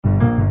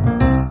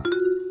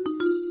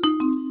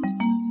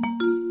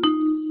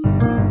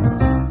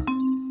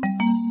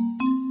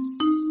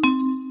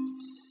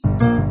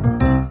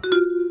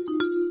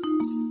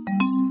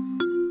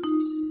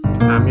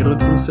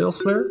Sales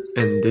Flair,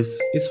 and this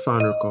is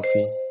Founder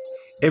Coffee.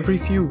 Every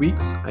few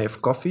weeks, I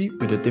have coffee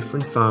with a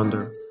different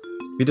founder.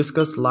 We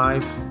discuss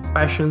life,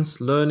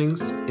 passions,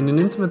 learnings in an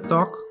intimate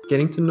talk,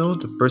 getting to know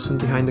the person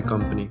behind the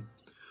company.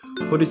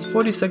 For this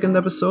 42nd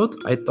episode,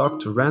 I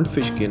talked to Rand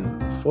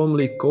Fishkin,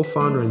 formerly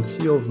co-founder and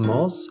CEO of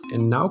Moz,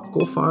 and now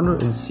co-founder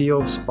and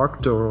CEO of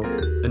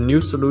SparkToro, a new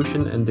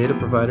solution and data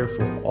provider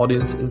for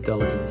audience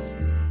intelligence.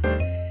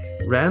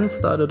 Rand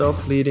started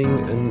off leading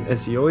an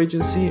SEO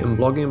agency and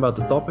blogging about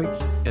the topic,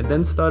 and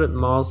then started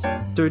Moz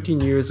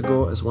 13 years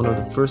ago as one of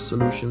the first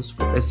solutions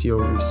for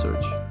SEO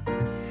research.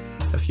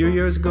 A few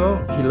years ago,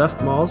 he left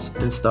Moz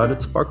and started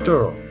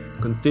SparkToro,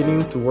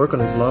 continuing to work on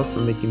his love for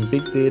making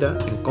big data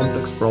and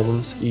complex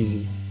problems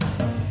easy.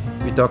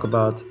 We talk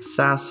about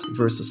SaaS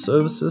versus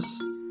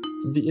services,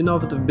 the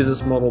innovative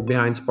business model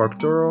behind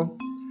SparkToro,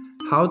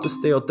 how to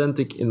stay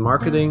authentic in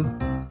marketing,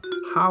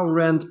 how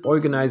Rand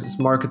organizes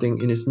marketing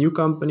in his new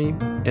company,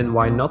 and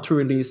why not to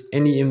release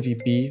any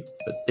MVP,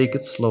 but take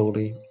it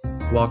slowly.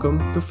 Welcome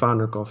to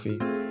Founder Coffee.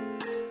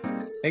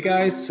 Hey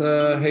guys,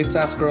 hey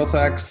SaaS Growth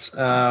Hacks.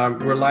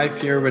 We're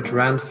live here with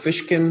Rand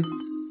Fishkin.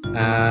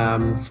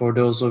 For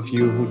those of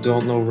you who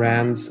don't know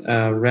Rand,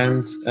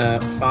 Rand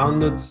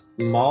founded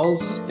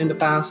Moz in the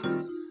past.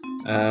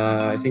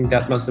 I think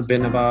that must have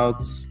been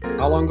about,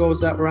 how long ago was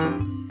that,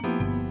 Rand?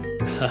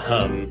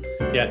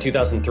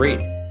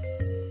 2003.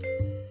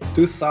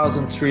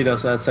 2003,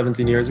 that's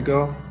 17 years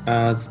ago.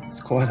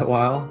 It's quite a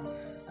while.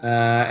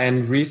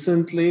 And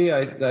recently,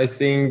 I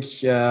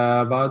think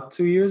about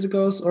 2 years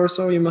ago or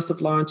so, you must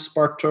have launched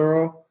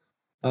SparkToro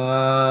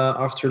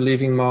after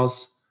leaving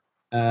Moz.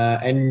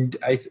 And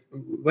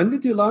when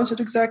did you launch it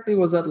exactly?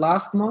 Was that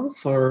last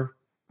month or?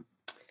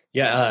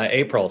 Yeah,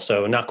 April.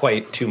 So not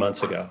quite 2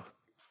 months ago.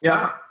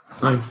 Yeah,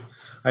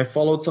 I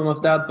followed some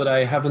of that, but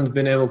I haven't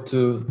been able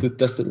to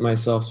test it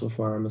myself so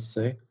far, I must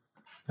say.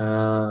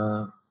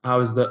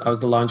 How's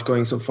the launch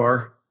going so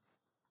far?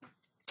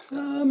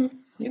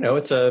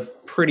 It's a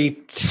pretty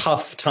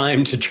tough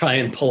time to try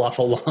and pull off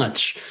a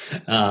launch,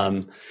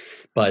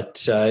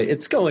 but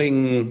it's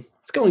going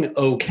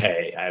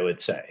okay, I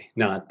would say.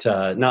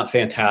 Not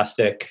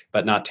fantastic,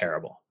 but not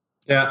terrible.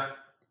 Yeah.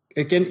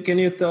 Can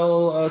you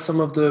tell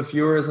some of the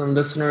viewers and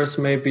listeners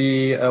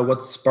maybe what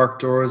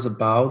SparkToro is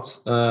about,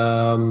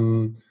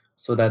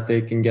 so that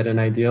they can get an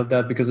idea of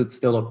that, because it's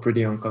still a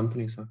pretty young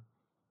company. So.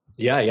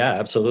 Yeah,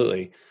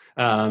 absolutely.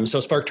 So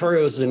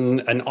SparkToro is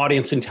an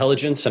audience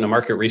intelligence and a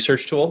market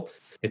research tool.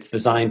 It's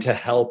designed to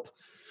help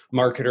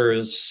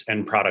marketers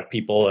and product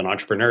people and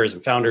entrepreneurs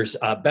and founders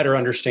better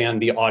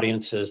understand the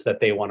audiences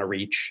that they want to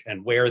reach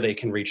and where they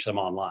can reach them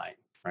online,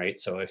 right?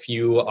 So if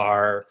you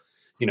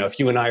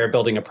and I are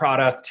building a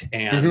product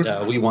and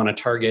we want to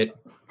target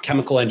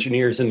chemical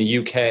engineers in the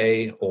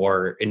UK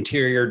or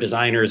interior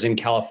designers in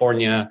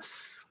California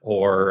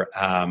or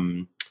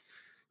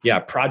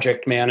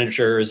project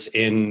managers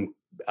in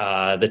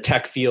the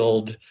tech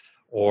field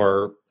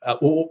or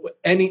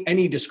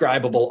any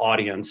describable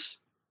audience,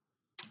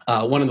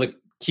 one of the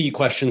key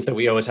questions that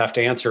we always have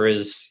to answer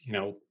is,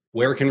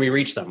 where can we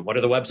reach them? What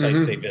are the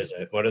websites they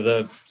visit? What are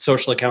the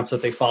social accounts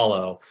that they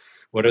follow?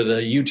 What are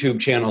the YouTube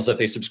channels that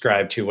they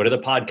subscribe to? What are the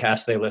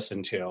podcasts they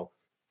listen to?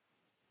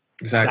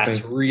 Exactly.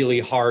 That's really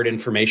hard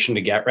information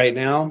to get right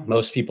now.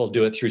 Most people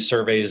do it through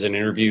surveys and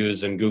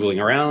interviews and Googling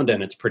around,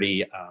 and it's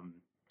pretty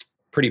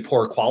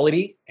poor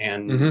quality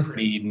and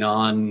pretty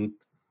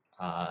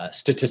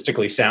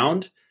statistically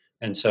sound.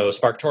 And so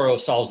SparkToro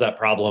solves that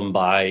problem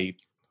by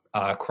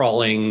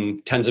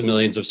crawling tens of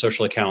millions of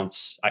social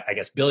accounts, I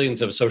guess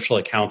billions of social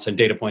accounts and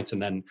data points,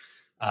 and then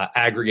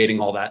aggregating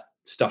all that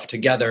stuff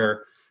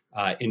together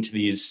into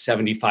these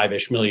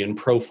 75-ish million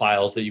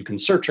profiles that you can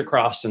search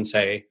across and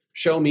say,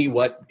 show me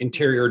what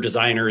interior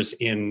designers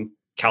in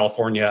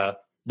California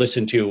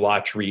listen to,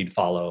 watch, read,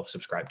 follow,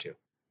 subscribe to.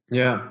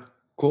 Yeah,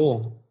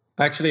 cool.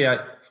 Actually,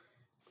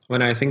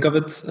 when I think of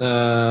it,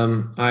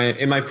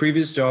 in my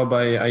previous job,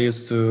 I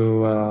used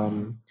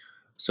to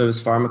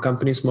service pharma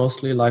companies,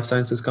 mostly life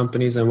sciences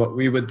companies. And what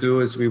we would do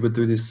is we would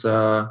do these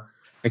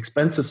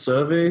expensive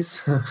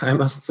surveys, I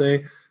must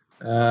say,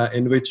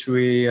 in which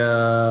we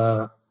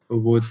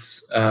would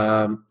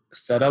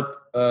set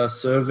up a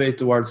survey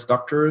towards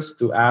doctors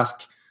to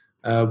ask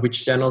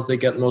which channels they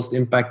get most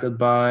impacted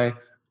by,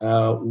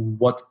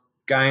 what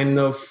kind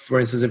of, for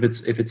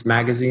instance, if it's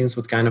magazines,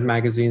 what kind of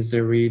magazines they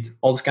read,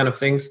 all these kind of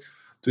things,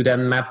 to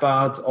then map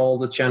out all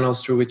the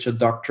channels through which a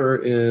doctor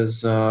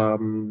is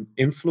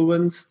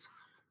influenced,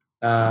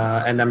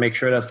 and then make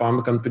sure that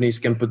pharma companies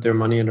can put their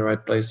money in the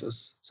right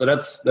places. So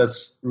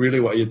that's really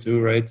what you do,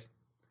 right?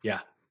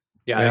 Yeah,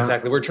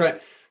 exactly. We're trying,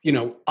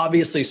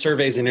 obviously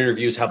surveys and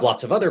interviews have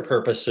lots of other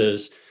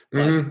purposes,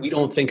 but we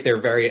don't think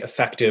they're very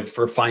effective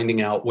for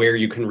finding out where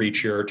you can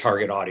reach your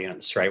target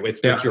audience, right?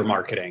 With your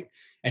marketing.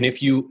 And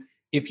if you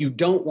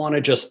don't want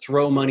to just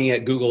throw money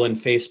at Google and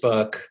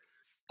Facebook,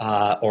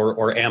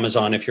 or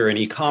Amazon if you're in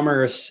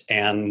e-commerce,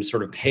 and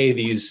sort of pay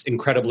these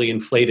incredibly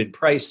inflated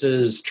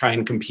prices, try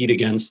and compete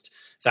against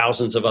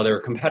thousands of other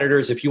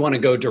competitors. If you want to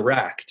go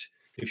direct,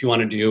 if you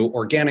want to do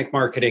organic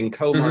marketing,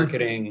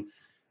 co-marketing,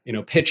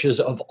 pitches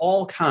of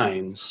all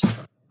kinds,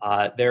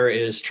 there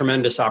is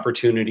tremendous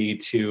opportunity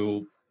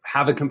to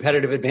have a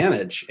competitive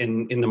advantage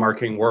in the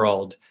marketing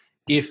world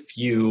if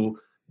you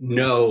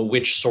know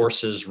which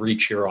sources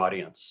reach your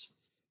audience.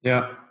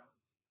 Yeah.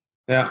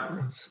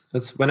 Yeah,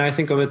 it's when I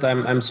think of it,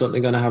 I'm certainly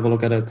going to have a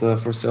look at it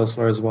for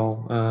Salesforce as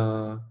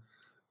well,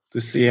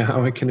 to see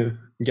how I can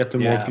get to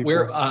more people.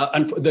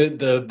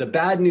 The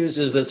bad news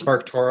is that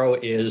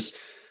SparkToro is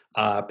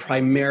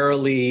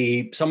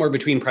primarily somewhere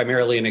between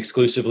primarily and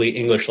exclusively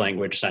English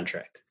language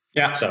centric.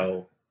 Yeah.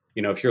 So,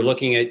 if you're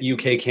looking at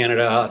UK,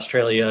 Canada,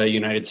 Australia,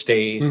 United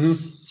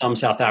States, some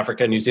South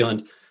Africa, New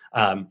Zealand,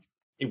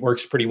 it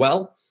works pretty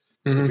well.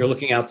 If you're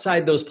looking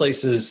outside those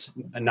places,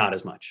 not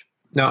as much.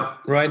 No,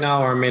 right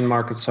now our main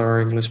markets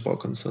are English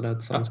spoken, so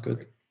that sounds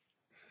good.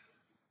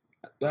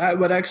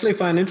 What I actually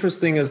find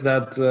interesting is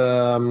that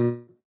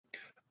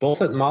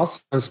both at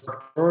Moz and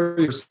SparkToro,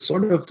 you're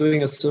sort of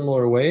doing a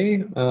similar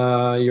way.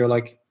 You're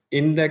like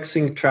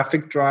indexing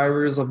traffic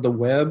drivers of the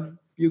web,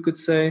 you could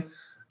say.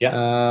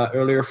 Yeah.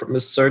 Earlier from a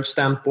search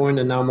standpoint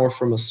and now more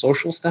from a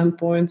social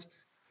standpoint.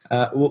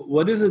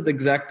 What is it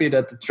exactly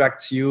that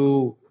attracts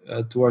you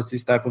towards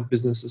these type of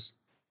businesses?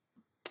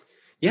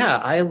 Yeah,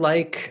 I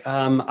like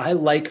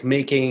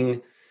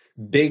making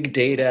big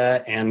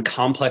data and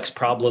complex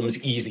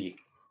problems easy,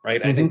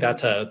 right? I think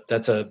that's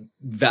a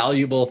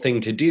valuable thing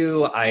to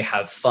do. I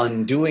have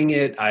fun doing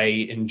it. I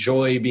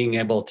enjoy being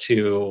able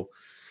to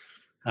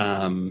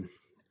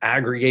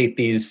aggregate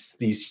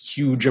these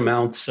huge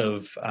amounts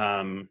of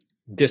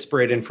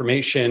disparate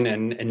information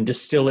and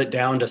distill it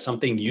down to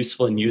something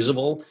useful and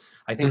usable.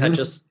 I think that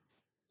just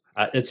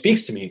it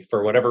speaks to me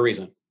for whatever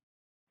reason.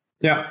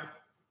 Yeah.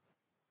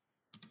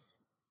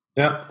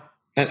 Yeah.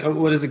 And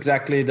what is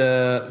exactly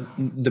the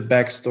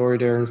backstory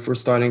there for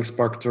starting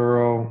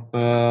SparkToro?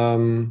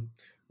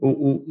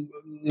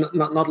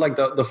 Not like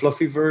the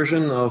fluffy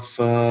version of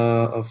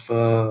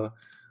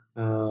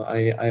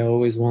I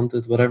always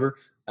wanted whatever,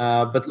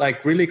 but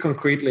like really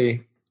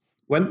concretely,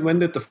 when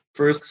did the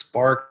first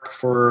spark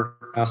for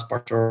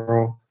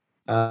SparkToro?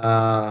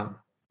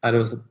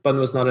 The pun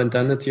was not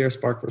intended here.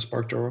 Spark for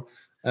SparkToro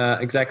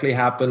exactly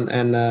happen,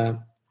 and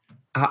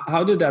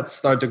how did that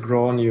start to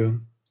grow on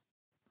you?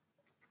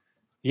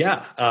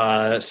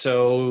 Yeah.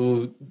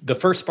 So the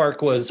first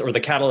spark or the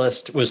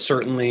catalyst was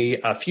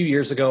certainly a few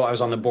years ago. I was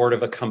on the board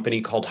of a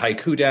company called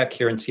Haiku Deck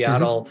here in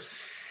Seattle.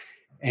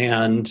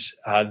 And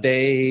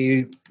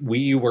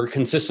we were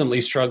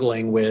consistently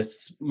struggling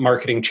with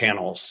marketing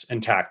channels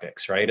and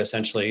tactics, right?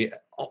 Essentially,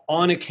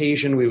 on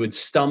occasion, we would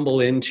stumble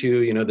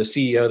into, the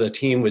CEO, the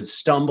team would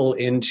stumble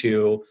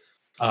into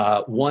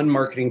one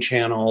marketing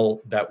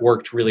channel that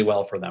worked really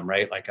well for them,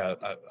 right? Like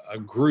a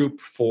group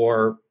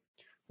for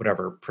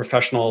whatever,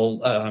 professional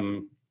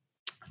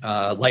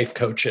life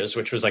coaches,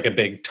 which was like a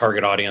big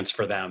target audience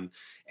for them.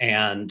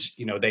 And,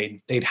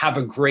 they'd have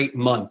a great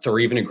month or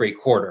even a great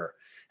quarter.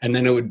 And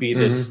then it would be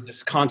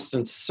this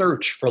constant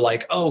search for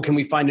like, oh, can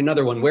we find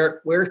another one?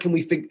 Where can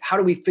we how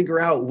do we figure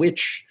out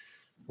which,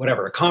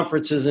 whatever,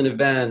 conferences and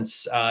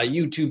events,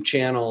 YouTube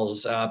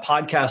channels,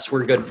 podcasts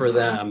were good for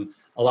them.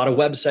 A lot of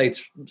websites,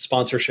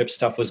 sponsorship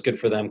stuff was good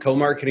for them.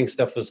 Co-marketing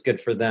stuff was good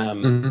for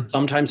them.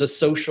 Sometimes a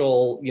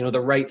social,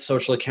 the right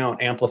social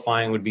account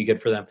amplifying would be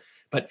good for them.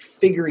 But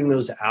figuring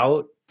those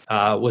out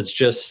was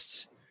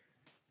just,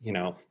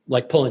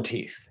 like pulling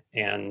teeth.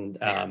 And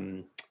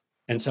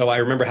so I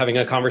remember having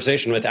a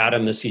conversation with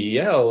Adam, the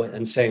CEO,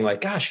 and saying like,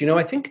 gosh,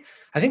 I think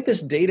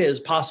this data is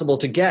possible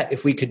to get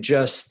if we could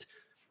just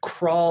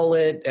crawl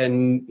it.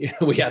 And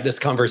we had this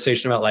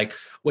conversation about like,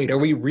 wait, are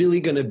we really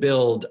going to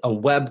build a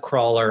web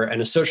crawler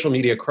and a social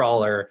media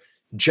crawler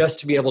just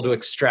to be able to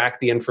extract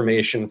the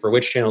information for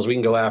which channels we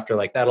can go after?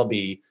 Like that'll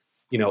be,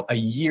 a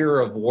year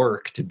of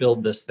work to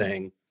build this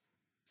thing.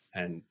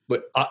 And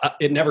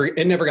it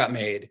never got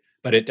made,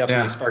 but it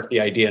definitely sparked the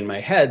idea in my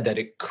head that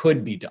it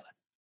could be done.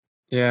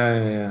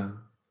 Yeah.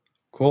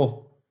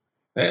 Cool.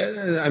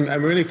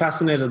 I'm really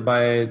fascinated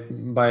by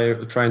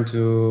trying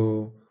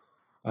to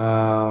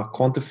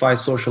quantify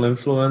social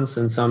influence,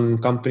 and some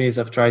companies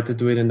have tried to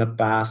do it in the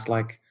past,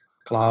 like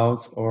Cloud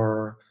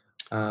or.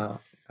 I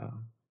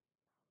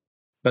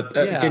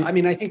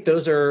think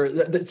those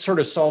that's sort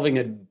of solving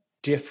a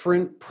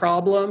different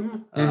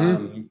problem.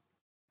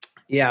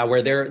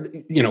 Where they're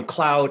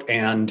Cloud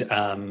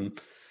and.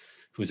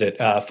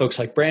 Folks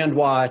like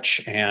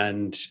Brandwatch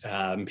and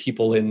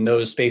people in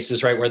those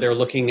spaces, right, where they're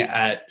looking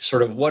at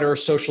sort of what are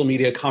social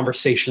media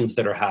conversations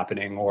that are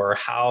happening, or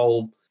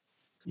how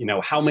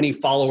many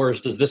followers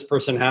does this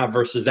person have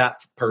versus that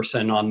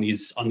person on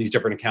these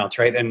different accounts,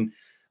 right? And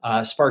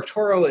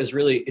SparkToro is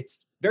it's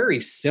very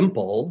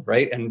simple,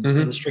 right,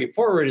 and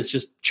straightforward. It's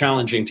just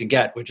challenging to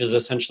get, which is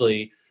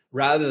essentially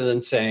rather than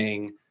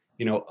saying,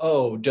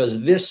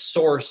 does this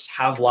source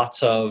have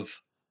lots of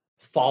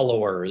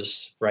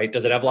followers, right?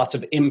 Does it have lots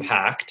of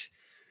impact?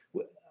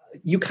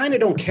 You kind of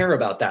don't care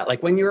about that.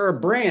 Like when you're a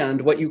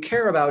brand, what you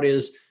care about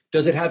is,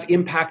 does it have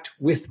impact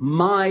with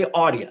my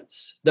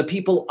audience, the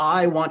people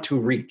I want to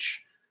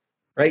reach?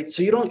 right?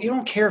 So you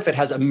don't care if it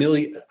has a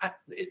million.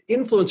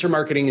 Influencer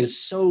marketing is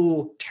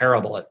so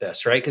terrible at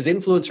this, right? Because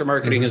influencer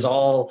marketing is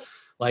all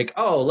like,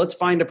 oh, let's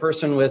find a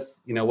person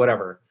with,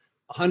 whatever,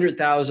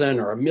 100,000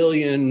 or a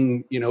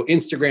million,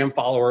 Instagram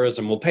followers,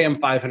 and we'll pay them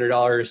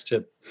 $500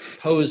 to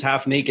pose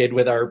half naked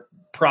with our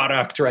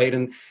product, right?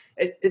 And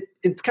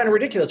it's kind of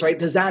ridiculous, right?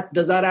 Does that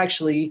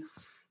actually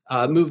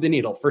move the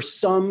needle? For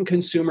some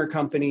consumer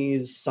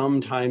companies,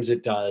 sometimes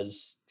it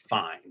does,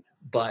 fine,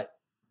 but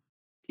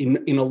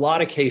in a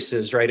lot of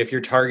cases, right, if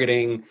you're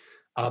targeting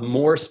a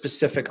more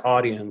specific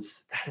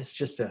audience, that is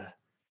just a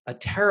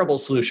terrible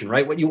solution,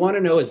 right? What you want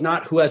to know is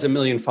not who has a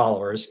million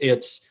followers,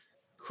 it's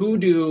who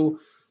do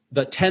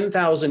the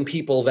 10,000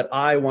 people that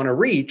I want to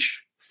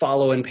reach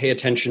follow and pay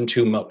attention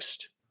to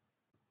most.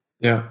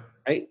 Yeah.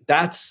 Right?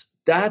 That's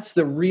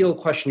the real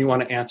question you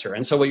want to answer.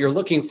 And so what you're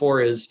looking for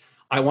is,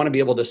 I want to be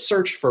able to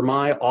search for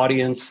my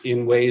audience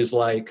in ways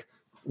like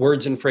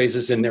words and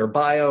phrases in their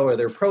bio or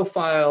their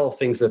profile,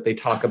 things that they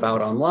talk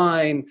about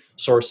online,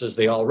 sources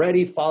they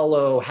already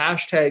follow,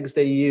 hashtags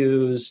they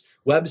use,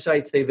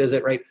 websites they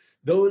visit, right?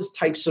 Those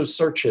types of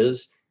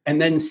searches, and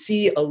then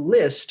see a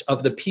list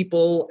of the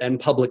people and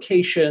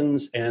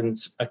publications and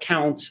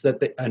accounts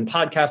and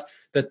podcasts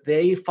that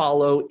they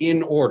follow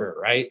in order,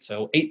 right?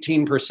 So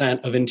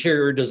 18% of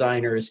interior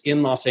designers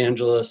in Los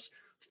Angeles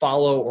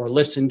follow or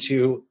listen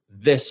to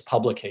this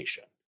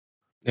publication.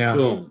 Yeah.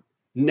 Boom.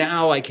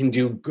 Now I can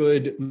do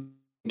good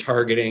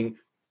targeting.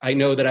 I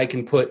know that I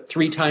can put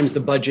 3 times the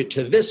budget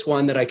to this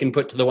one that I can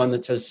put to the one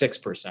that says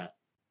 6%.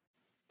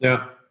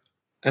 Yeah.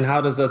 And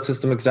how does that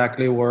system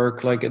exactly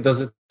work? Like,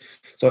 does it?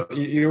 So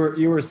you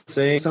were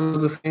saying some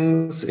of the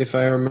things, if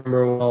I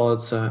remember well,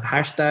 it's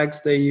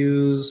hashtags they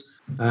use.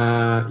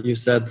 You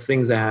said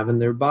things they have in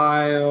their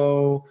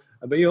bio,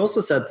 but you also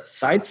said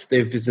sites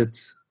they visit.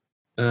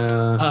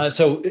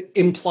 So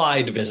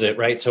implied visit,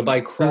 right? So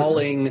by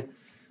crawling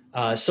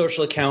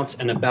social accounts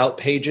and about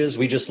pages,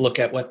 we just look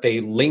at what they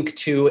link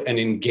to and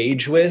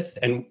engage with,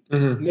 and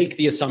make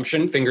the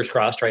assumption, fingers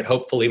crossed, right?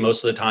 Hopefully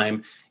most of the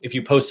time, if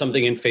you post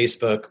something in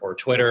Facebook or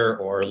Twitter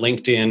or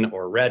LinkedIn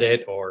or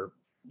Reddit or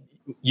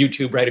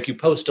YouTube, right? If you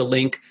post a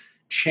link,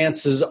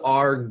 chances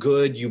are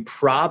good you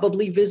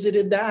probably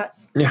visited that.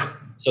 Yeah.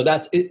 So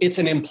it's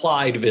an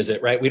implied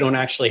visit, right? We don't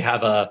actually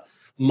have a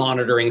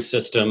monitoring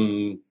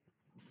system,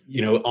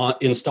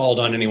 installed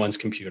on anyone's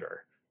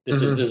computer.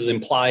 This is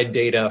implied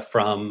data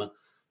from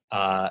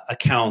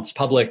accounts,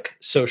 public,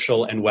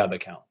 social, and web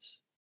accounts.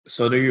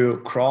 So do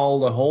you crawl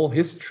the whole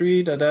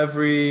history that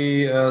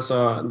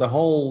so the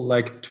whole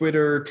like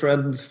Twitter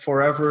thread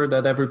forever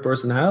that every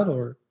person had,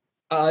 or?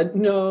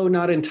 No,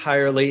 not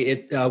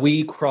entirely.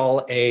 We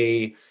crawl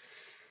a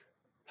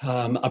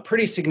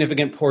pretty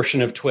significant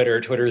portion of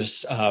Twitter.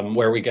 Twitter's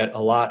where we get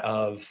a lot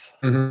of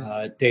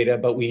data,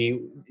 but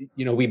we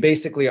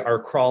basically are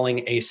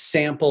crawling a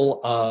sample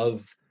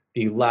of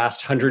the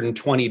last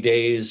 120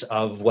 days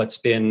of what's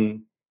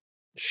been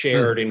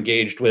shared,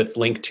 engaged with,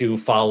 linked to,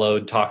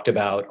 followed, talked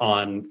about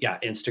on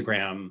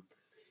Instagram,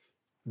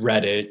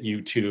 Reddit,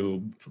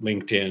 YouTube,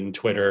 LinkedIn,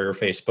 Twitter,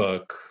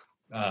 Facebook,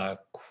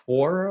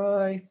 Quora,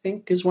 I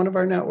think is one of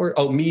our network.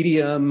 Oh,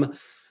 Medium.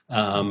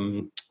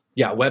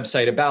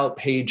 Website about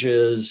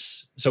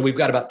pages. So we've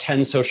got about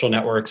 10 social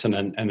networks and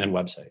then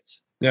websites.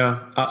 Yeah.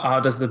 How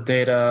does the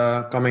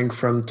data coming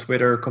from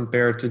Twitter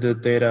compare to the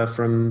data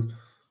from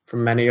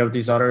many of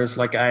these others?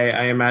 Like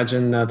I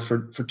imagine that for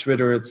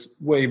Twitter, it's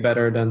way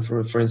better than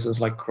for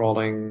instance, like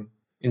crawling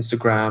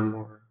Instagram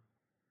or.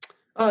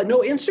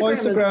 No,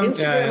 Instagram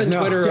and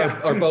Twitter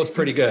are both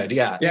pretty good.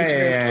 Yeah.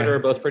 Instagram and Twitter are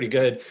both pretty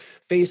good.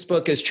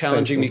 Facebook is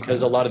challenging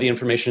because a lot of the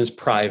information is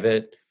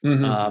private.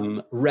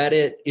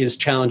 Reddit is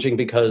challenging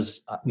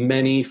because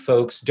many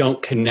folks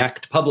don't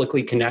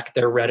publicly connect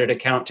their Reddit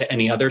account to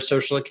any other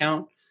social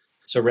account.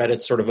 So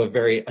Reddit's sort of a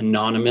very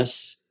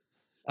anonymous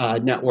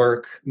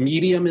network.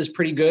 Medium is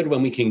pretty good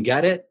when we can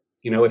get it.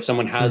 If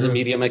someone has a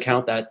Medium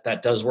account,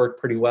 that does work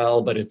pretty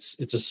well, but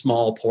it's a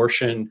small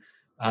portion.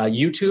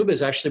 YouTube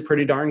is actually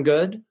pretty darn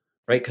good,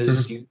 right?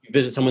 Because you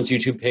visit someone's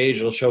YouTube page,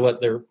 it'll show what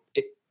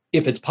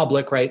if it's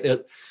public,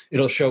 right?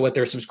 It'll show what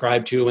they're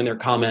subscribed to and their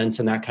comments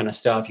and that kind of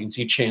stuff. You can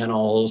see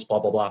channels, blah,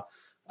 blah, blah.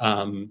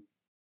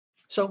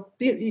 So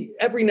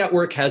every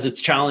network has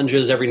its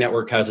challenges. Every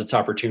network has its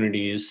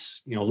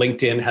opportunities.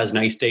 LinkedIn has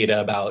nice data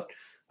about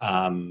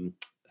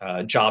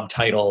job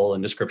title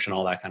and description,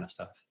 all that kind of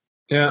stuff.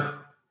 Yeah.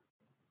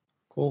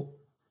 Cool.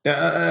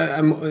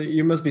 Yeah,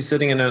 you must be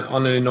sitting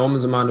on an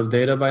enormous amount of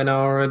data by now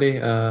already.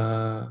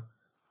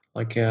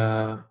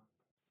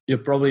 You're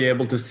probably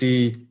able to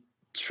see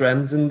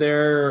trends in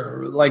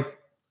there, like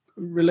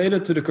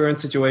related to the current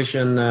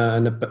situation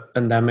and the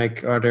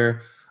pandemic. Are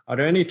there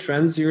any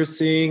trends you're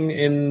seeing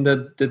in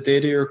the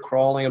data you're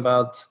crawling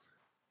about,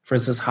 for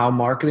instance, how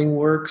marketing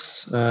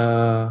works?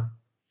 Sure.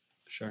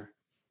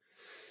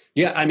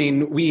 Yeah, I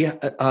mean, we,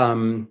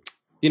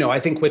 I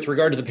think with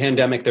regard to the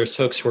pandemic, there's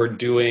folks who are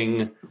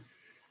doing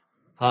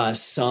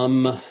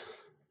some,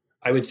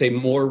 I would say,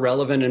 more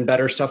relevant and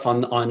better stuff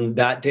on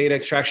that data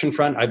extraction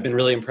front. I've been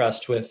really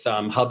impressed with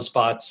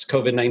HubSpot's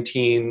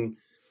COVID-19,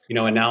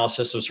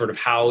 analysis of sort of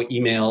how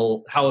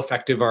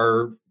effective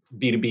are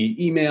B2B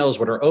emails,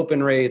 what are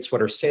open rates,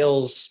 what are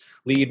sales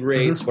lead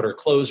rates, what are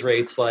close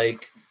rates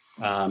like.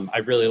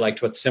 I've really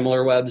liked what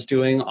SimilarWeb's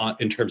doing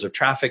in terms of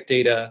traffic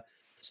data,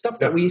 stuff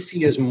that we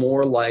see as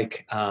more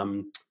like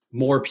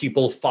more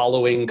people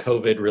following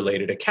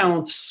COVID-related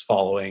accounts,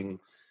 following,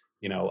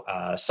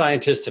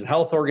 scientists and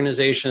health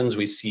organizations.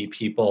 We see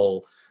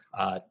people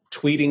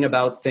tweeting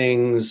about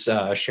things,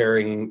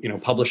 sharing,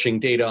 publishing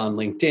data on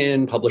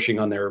LinkedIn, publishing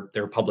on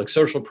their public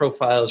social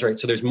profiles, right?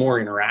 So there's more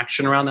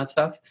interaction around that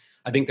stuff.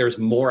 I think there's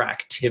more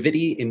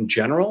activity in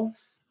general.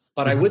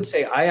 But I would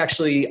say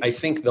I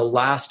think the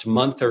last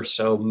month or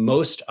so,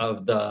 most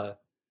of that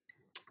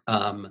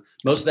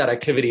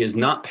activity is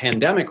not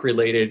pandemic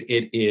related.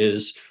 It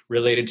is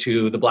related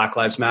to the Black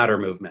Lives Matter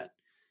movement.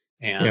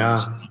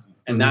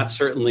 And that's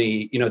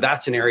certainly,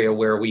 that's an area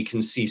where we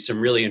can see some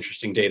really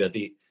interesting data.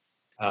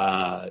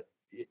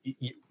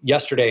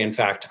 Yesterday, in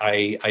fact,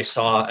 I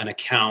saw an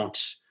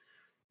account.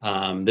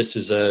 This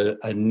is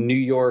a New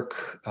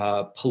York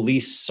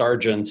police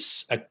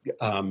sergeants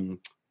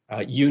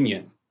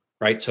union,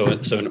 right? So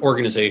an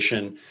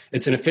organization.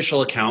 It's an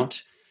official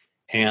account,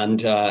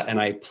 and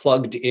I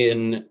plugged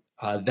in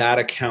that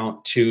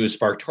account to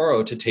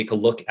SparkToro to take a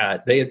look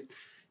at. They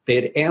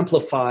had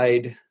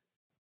amplified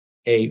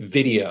a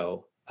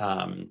video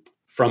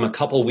from a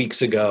couple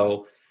weeks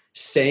ago,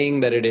 saying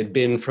that it had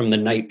been from the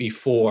night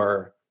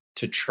before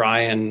to try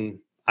and,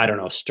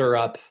 stir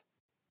up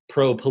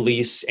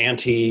pro-police,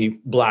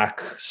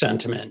 anti-Black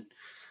sentiment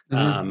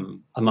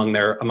among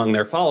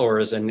their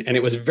followers. And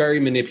it was very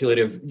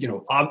manipulative,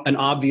 an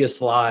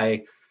obvious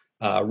lie,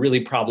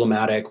 really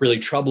problematic, really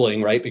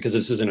troubling, right? Because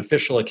this is an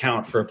official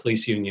account for a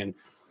police union.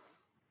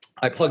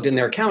 I plugged in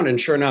their account, and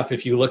sure enough,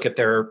 if you look at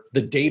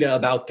the data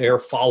about their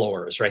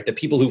followers, right, the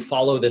people who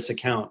follow this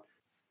account,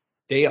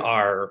 they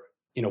are,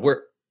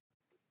 we're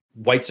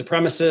white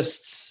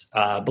supremacists,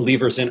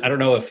 believers in, I don't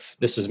know if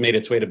this has made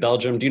its way to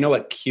Belgium. Do you know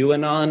what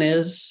QAnon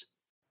is?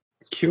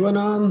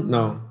 QAnon?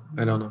 No,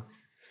 I don't know.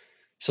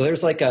 So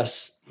there's like a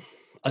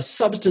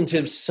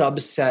substantive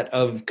subset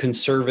of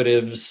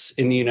conservatives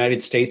in the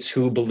United States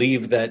who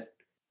believe that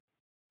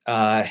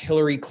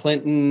Hillary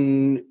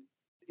Clinton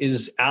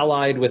is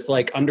allied with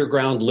like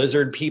underground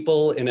lizard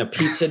people in a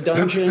pizza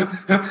dungeon.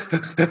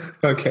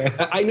 Okay.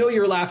 I know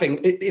you're laughing.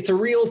 It's a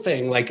real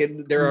thing. Like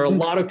there are a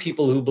lot of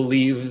people who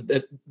believe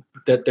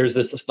that there's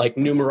this like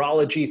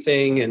numerology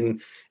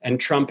thing, and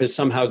Trump is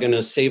somehow going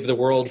to save the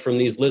world from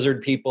these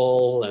lizard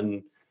people.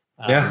 And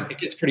it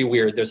gets pretty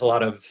weird. There's a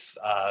lot of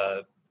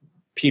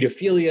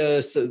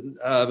pedophilia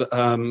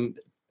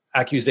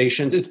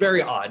accusations. It's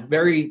very odd,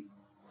 very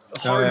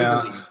hard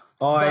to believe.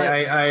 Oh,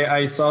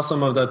 I saw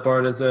some of that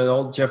part. It's the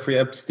old Jeffrey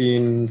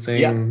Epstein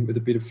thing with the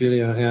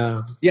pedophilia.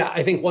 Yeah. Yeah,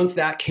 I think once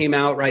that came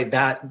out, right,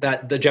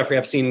 that the Jeffrey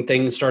Epstein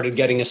thing started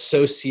getting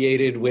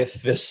associated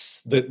with the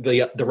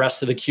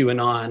rest of the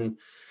QAnon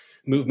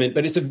movement.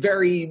 But it's a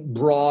very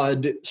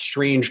broad,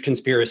 strange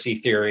conspiracy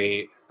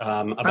theory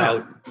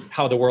about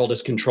how the world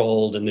is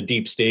controlled and the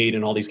deep state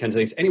and all these kinds of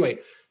things. Anyway,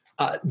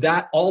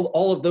 that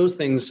all of those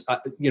things,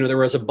 there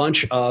was a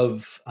bunch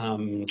of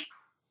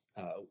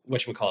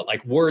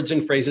like words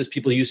and phrases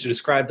people used to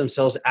describe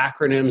themselves,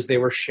 acronyms they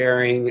were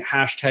sharing,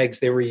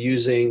 hashtags they were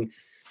using,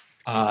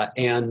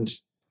 and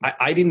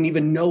I didn't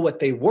even know what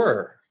they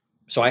were.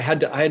 So I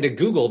had to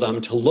Google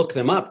them to look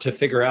them up to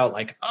figure out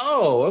like,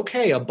 oh,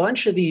 okay, a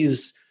bunch of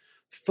these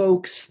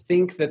folks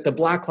think that the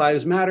Black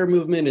Lives Matter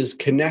movement is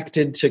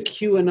connected to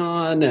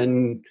QAnon,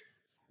 and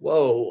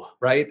whoa,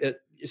 right?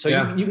 So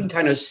you can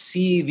kind of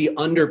see the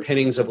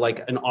underpinnings of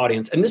like an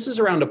audience. And this is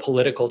around a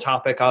political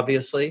topic,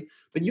 obviously,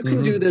 but you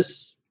can do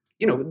this,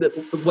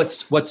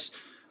 what's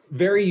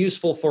very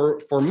useful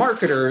for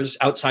marketers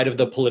outside of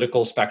the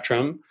political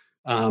spectrum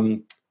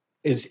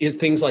is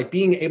things like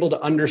being able to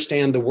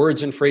understand the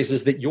words and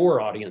phrases that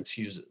your audience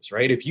uses,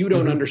 right? If you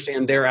don't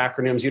understand their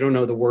acronyms, you don't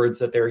know the words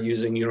that they're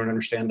using, you don't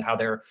understand how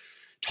they're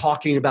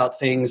talking about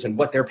things and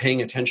what they're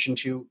paying attention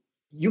to,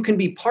 you can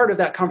be part of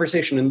that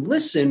conversation and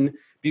listen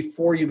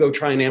before you go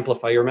try and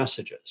amplify your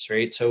messages,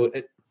 right? So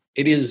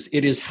it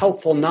is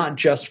helpful not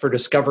just for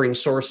discovering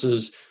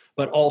sources,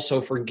 but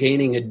also for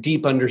gaining a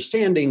deep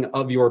understanding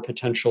of your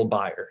potential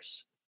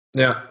buyers.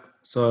 Yeah.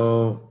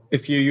 So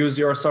if you use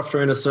your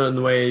software in a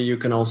certain way, you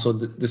can also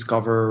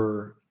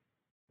discover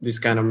these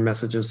kind of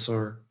messages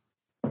or...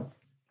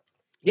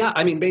 Yeah,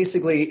 I mean,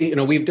 basically,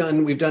 we've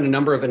done a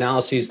number of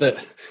analyses. That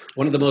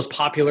one of the most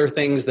popular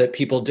things that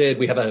people did,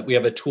 we have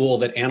a tool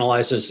that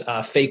analyzes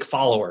fake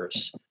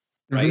followers,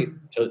 right?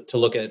 To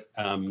look at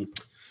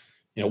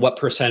what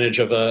percentage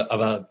of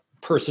a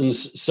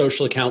person's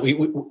social account.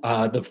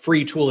 The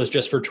free tool is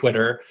just for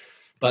Twitter,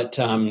 but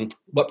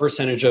what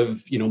percentage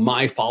of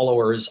my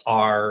followers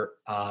are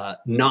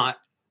not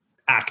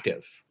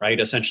active,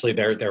 right? Essentially,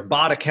 they're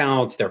bot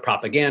accounts, they're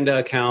propaganda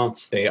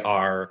accounts, they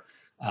are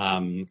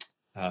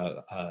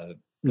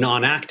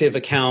non-active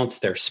accounts,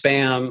 they're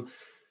spam.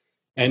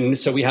 And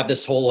so we have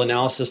this whole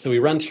analysis that we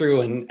run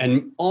through,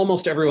 and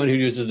almost everyone who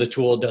uses the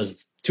tool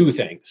does two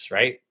things,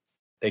 right?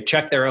 They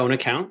check their own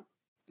account,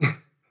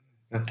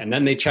 Yeah. And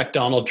then they check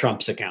Donald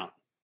Trump's account.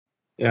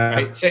 Yeah.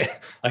 Right.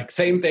 Like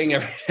same thing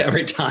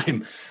every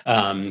time.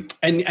 And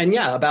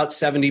yeah, about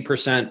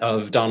 70%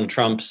 of Donald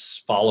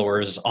Trump's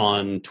followers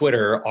on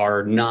Twitter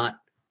are not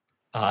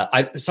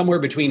somewhere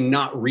between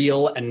not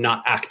real and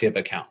not active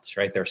accounts,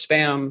 right? They're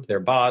spam, they're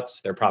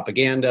bots, they're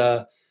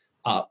propaganda,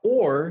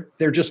 or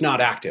they're just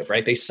not active,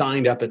 right? They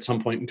signed up at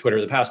some point in Twitter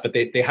in the past, but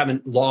they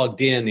haven't logged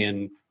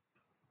in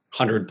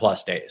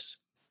 100+ days.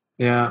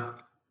 Yeah.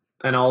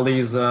 And all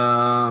these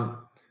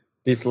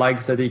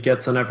likes that he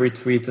gets on every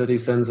tweet that he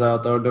sends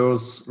out, are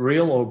those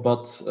real or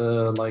bot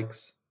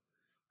likes?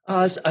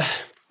 A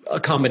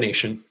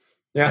combination.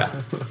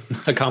 Yeah.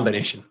 A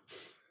combination.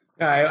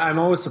 Yeah, I'm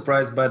always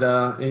surprised,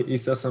 but he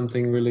says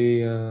something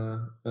really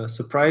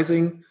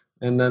surprising,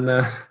 and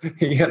then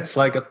he gets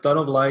like a ton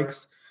of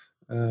likes.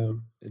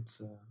 It's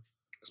a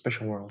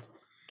special world.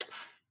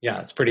 Yeah,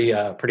 it's pretty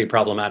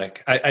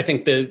problematic. I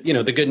think the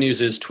good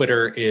news is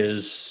Twitter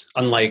is,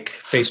 unlike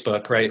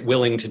Facebook, right,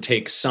 willing to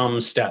take some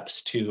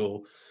steps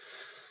to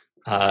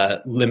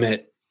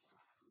limit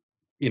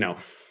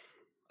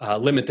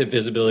the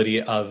visibility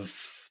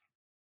of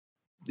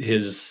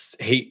his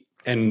hate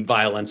and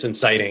violence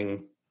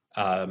inciting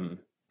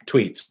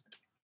tweets,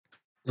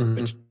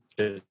 which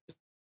is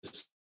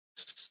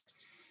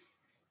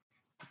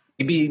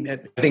maybe,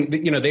 I think,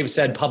 they've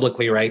said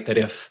publicly, right, that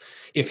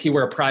if he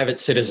were a private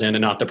citizen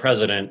and not the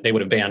president, they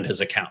would have banned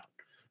his account,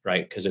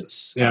 right, because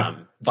it's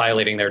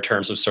violating their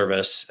terms of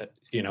service,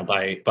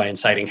 by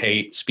inciting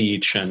hate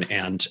speech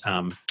and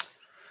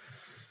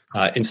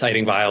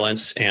inciting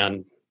violence.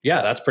 And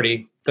yeah, that's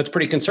pretty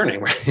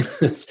concerning, right?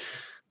 It's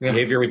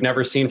behavior we've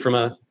never seen from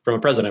a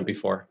president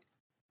before.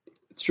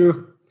 It's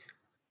true.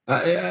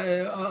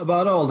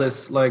 About all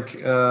this, like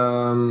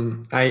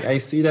I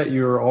see that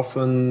you're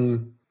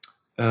often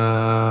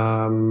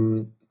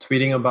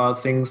tweeting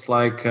about things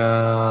like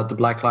the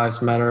Black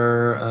Lives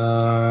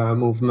Matter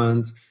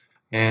movement,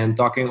 and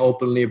talking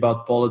openly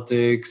about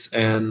politics.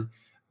 And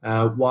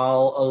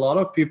while a lot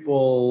of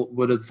people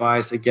would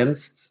advise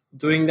against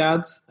doing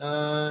that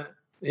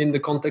in the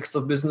context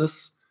of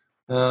business,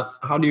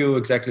 how do you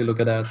exactly look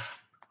at that?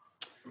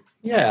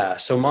 Yeah,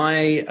 so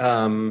my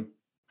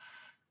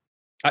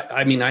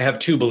I have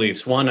two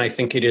beliefs. One, I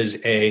think it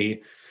is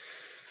a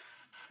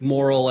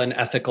moral and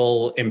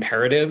ethical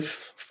imperative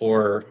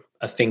for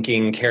a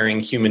thinking,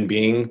 caring human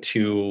being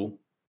to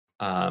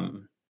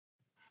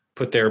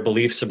put their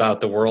beliefs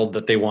about the world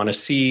that they want to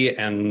see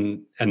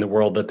and the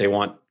world that they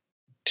want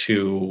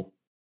to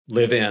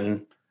live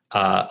in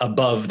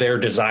above their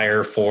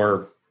desire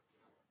for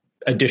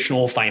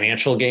additional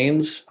financial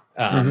gains.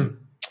 I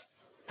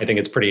think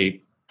it's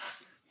pretty.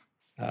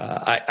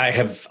 I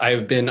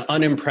have been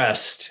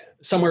unimpressed,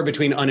 somewhere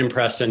between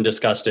unimpressed and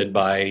disgusted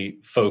by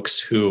folks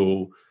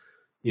who,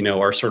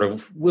 are sort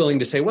of willing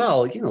to say,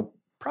 well,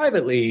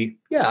 privately,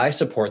 yeah, I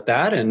support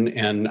that,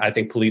 and I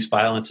think police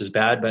violence is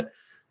bad, but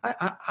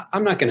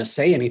I'm not going to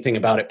say anything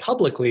about it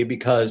publicly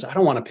because I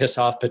don't want to piss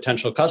off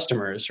potential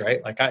customers,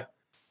 right? Like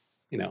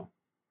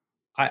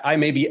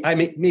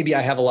maybe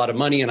I have a lot of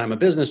money and I'm a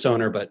business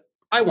owner, but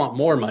I want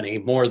more money,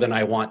 more than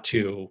I want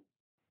to,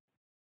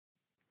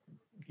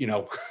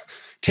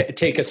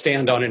 take a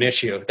stand on an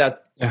issue.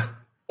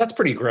 That's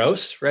pretty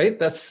gross, right?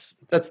 That's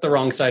the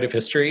wrong side of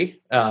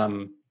history.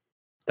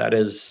 That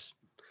is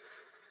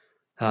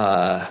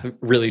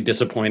really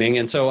disappointing.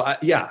 And so, I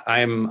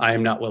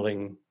am not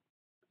willing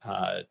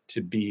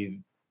to be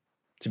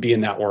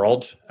in that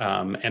world.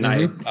 And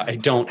I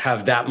don't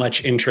have that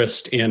much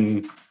interest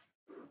in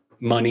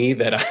money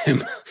that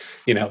I'm,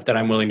 that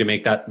I'm willing to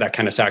make that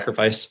kind of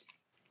sacrifice.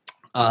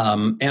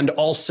 And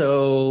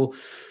also,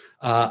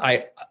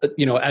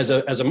 as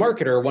a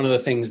marketer, one of the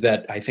things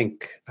that I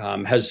think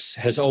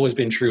has always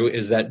been true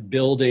is that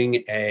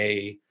building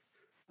a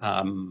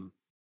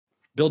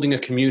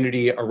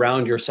community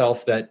around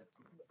yourself that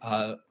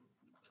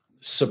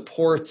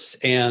supports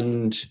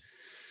and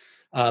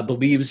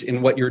believes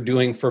in what you're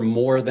doing for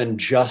more than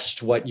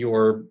just what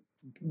your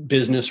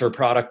business or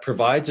product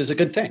provides is a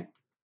good thing,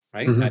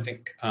 right? I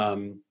think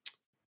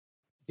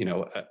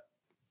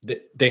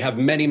they have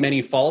many,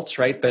 many faults,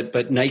 right?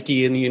 But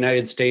Nike in the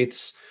United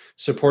States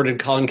supported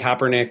Colin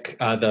Kaepernick,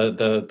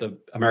 the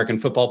American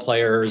football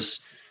player's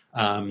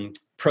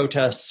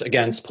protests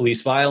against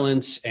police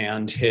violence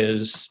and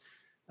his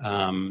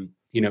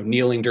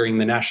kneeling during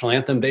the national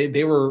anthem.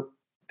 They were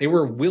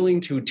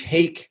willing to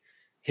take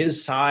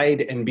his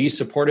side and be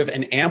supportive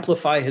and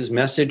amplify his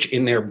message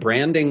in their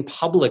branding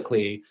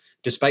publicly,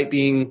 despite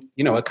being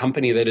a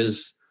company that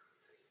is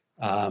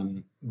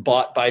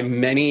bought by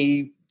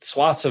many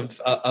swaths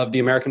of the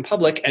American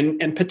public,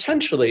 and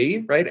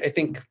potentially, right, I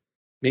think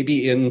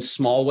maybe in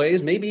small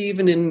ways, maybe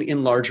even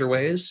in larger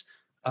ways,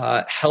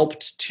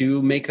 helped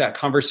to make that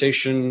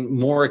conversation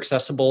more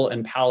accessible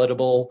and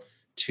palatable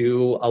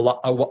to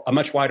a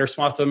much wider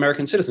swath of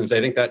American citizens.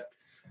 I think that,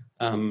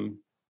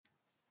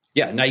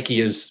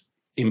 Nike is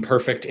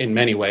imperfect in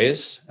many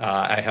ways.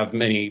 I have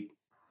many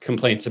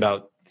complaints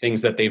about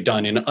things that they've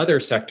done in other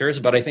sectors,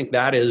 but I think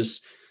that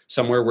is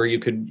somewhere where you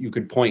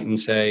could point and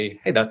say,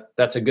 hey,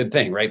 that's a good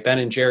thing, right? Ben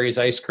and Jerry's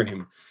ice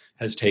cream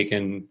has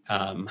taken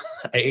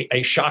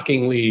a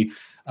shockingly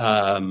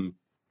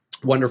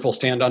wonderful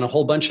stand on a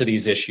whole bunch of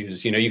these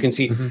issues. You can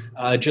see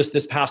just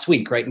this past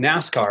week, right?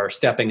 NASCAR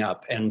stepping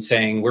up and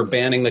saying we're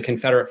banning the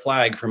Confederate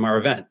flag from our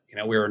event.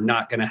 We're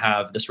not going to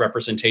have this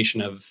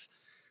representation of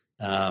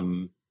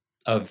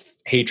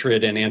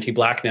hatred and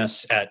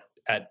anti-blackness at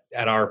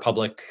our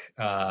public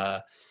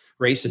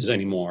races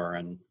anymore.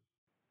 And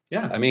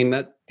yeah, I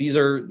mean these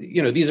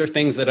are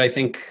things that I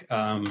think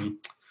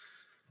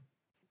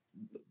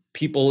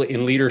people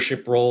in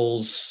leadership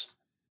roles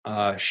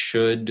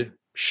should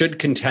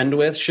contend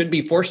with, should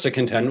be forced to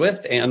contend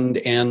with,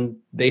 and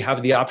they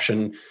have the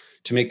option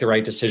to make the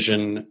right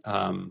decision.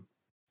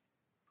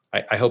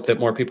 I hope that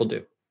more people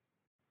do.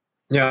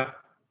 Yeah,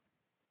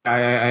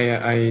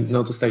 I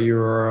noticed that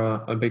you're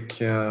a big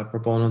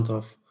proponent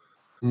of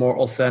more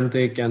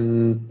authentic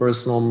and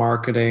personal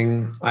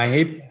marketing. I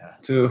hate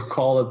to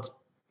call it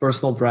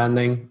personal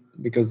branding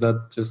because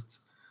that just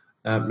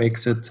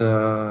makes it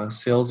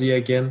salesy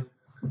again.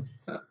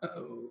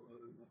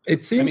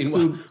 It seems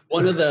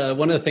one of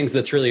the things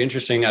that's really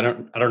interesting. I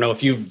don't know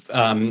if you've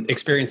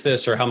experienced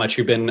this or how much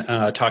you've been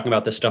talking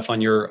about this stuff on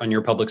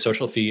your public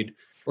social feed,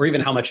 or even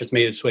how much it's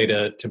made its way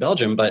to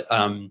Belgium. But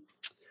I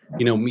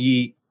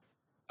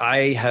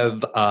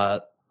have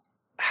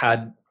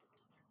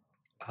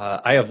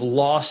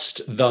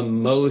lost the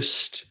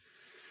most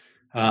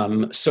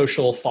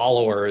social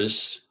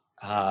followers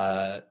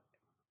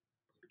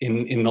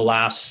in the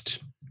last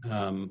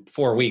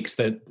 4 weeks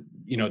that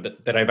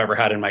I've ever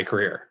had in my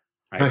career.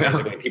 Right?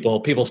 Basically,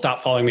 people stop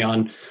following me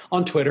on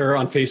Twitter,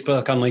 on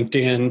Facebook, on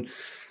LinkedIn,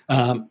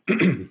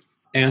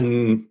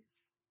 and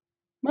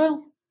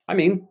well, I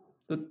mean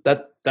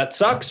that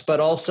sucks. But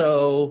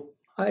also,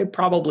 I'm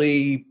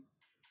probably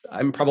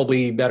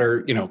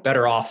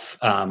better off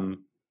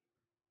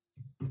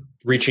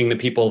reaching the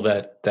people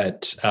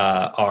that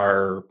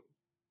are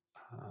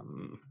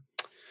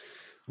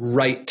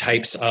right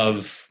types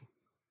of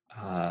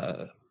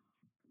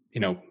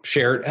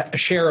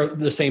share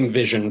the same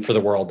vision for the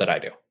world that I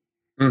do.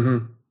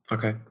 Mm-hmm.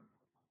 Okay.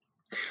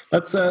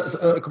 Let's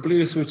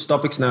completely switch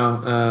topics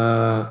now.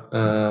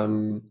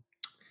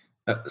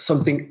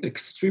 Something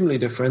extremely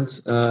different.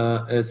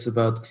 It's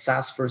about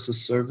SaaS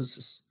versus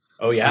services.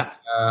 Oh yeah.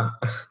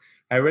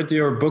 I read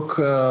your book,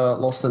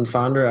 Lost and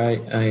Founder.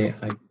 I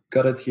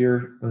got it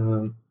here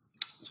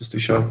just to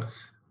show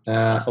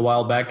a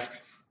while back,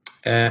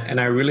 and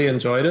I really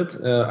enjoyed it.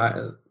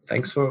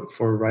 Thanks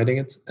for writing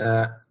it.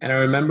 And I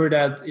remember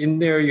that in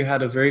there you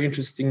had a very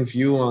interesting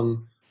view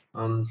on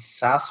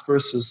SaaS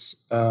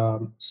versus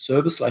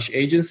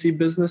service/agency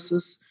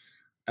businesses.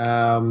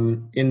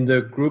 In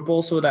the group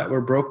also that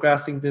we're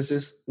broadcasting this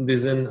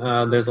in,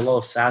 there's a lot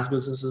of SaaS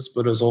businesses,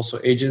 but there's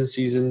also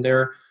agencies in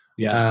there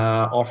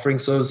offering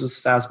services,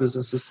 SaaS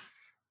businesses.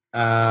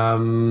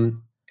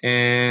 In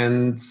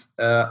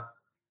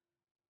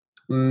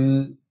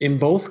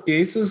both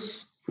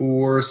cases,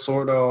 we're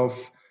sort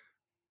of,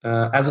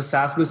 as a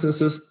SaaS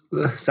business,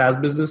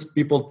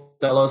 people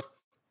tell us,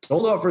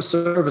 don't offer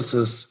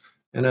services.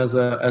 And as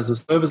a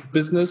service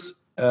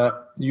business,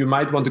 you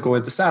might want to go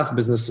into SaaS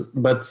business,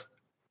 but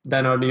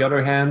then on the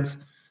other hand,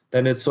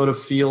 then it sort of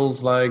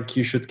feels like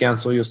you should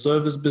cancel your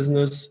service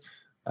business.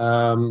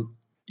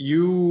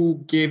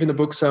 You gave in the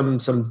book some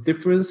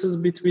differences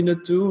between the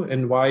two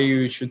and why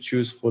you should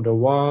choose for the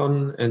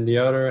one and the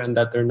other, and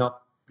that they're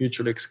not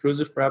mutually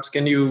exclusive. Perhaps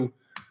can you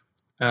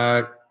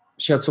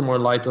shed some more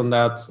light on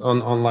that?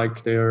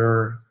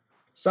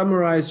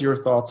 Summarize your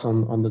thoughts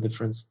on the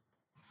difference.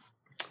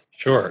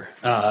 Sure.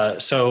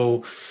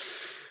 So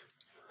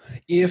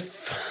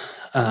if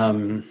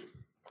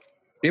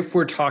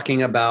we're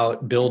talking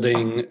about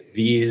building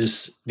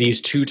these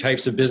two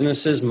types of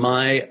businesses,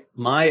 my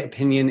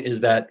opinion is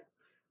that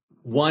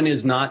one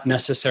is not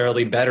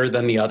necessarily better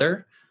than the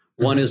other.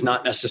 One is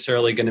not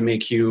necessarily going to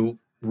make you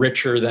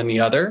richer than the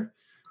other.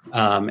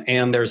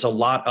 And there's a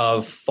lot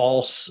of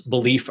false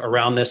belief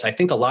around this. I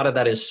think a lot of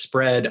that is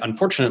spread,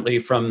 unfortunately,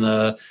 from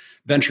the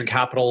venture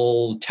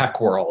capital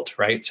tech world,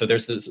 right? So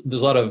there's a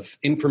lot of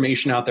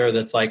information out there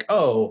that's like,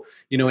 oh,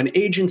 an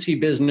agency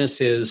business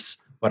is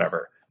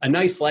whatever, a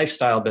nice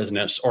lifestyle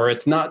business, or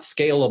it's not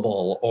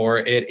scalable, or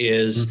it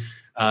is,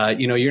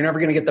 you're never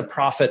going to get the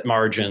profit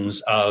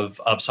margins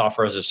of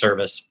software as a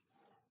service.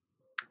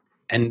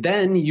 And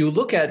then you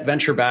look at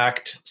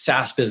venture-backed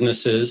SaaS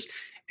businesses,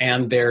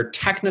 and their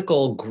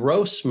technical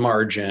gross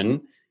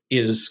margin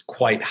is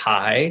quite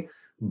high,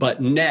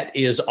 but net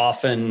is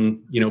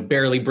often,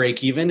 barely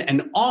break even.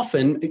 And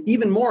often,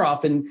 even more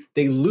often,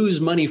 they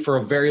lose money for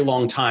a very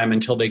long time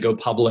until they go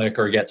public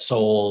or get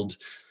sold.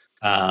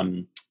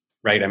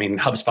 Right? I mean,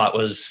 HubSpot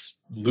was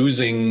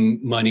losing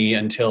money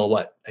until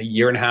a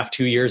year and a half,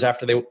 2 years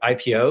after they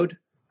IPO'd,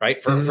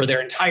 right? For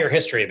their entire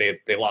history,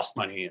 they lost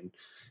money, and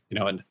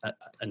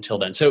until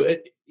then. So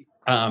it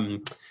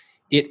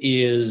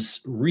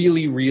is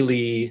really,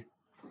 really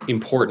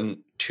important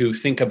to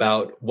think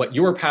about what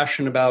you're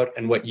passionate about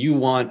and what you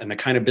want and the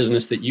kind of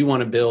business that you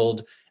want to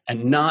build,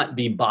 and not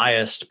be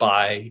biased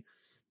by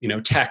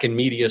tech and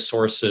media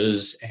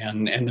sources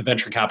and the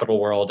venture capital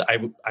world.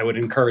 I would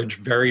encourage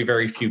very,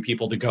 very few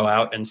people to go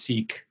out and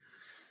seek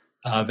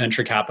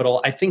venture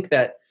capital. I think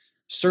that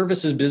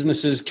services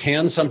businesses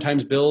can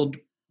sometimes build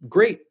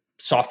great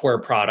software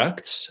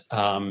products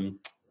on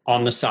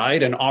the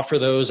side and offer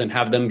those and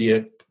have them be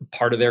a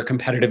part of their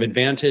competitive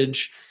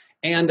advantage.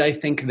 And I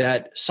think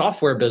that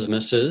software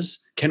businesses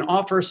can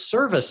offer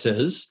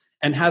services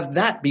and have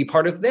that be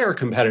part of their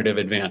competitive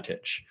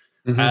advantage.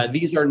 Mm-hmm.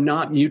 These are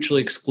not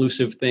mutually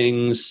exclusive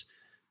things.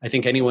 I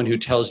think anyone who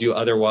tells you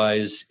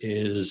otherwise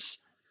is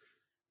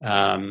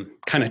kind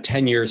of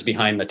 10 years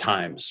behind the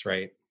times,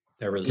 right?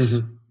 There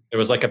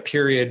was like a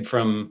period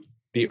from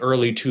the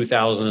early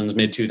 2000s,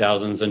 mid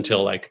 2000s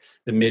until like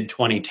the mid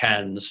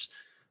 2010s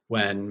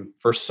when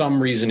for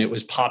some reason it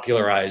was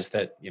popularized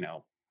that,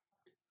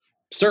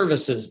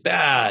 services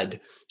bad,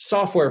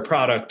 software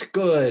product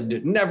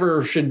good,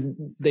 never should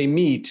they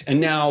meet. And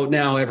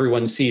now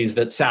everyone sees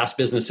that SaaS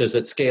businesses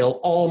at scale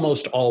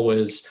almost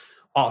always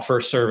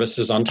offer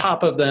services on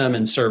top of them,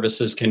 and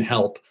services can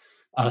help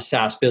a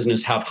SaaS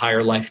business have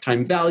higher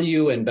lifetime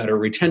value and better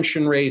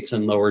retention rates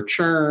and lower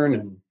churn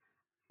and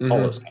all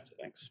those kinds of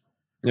things.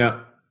 Yeah.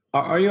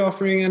 Are you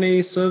offering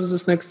any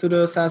services next to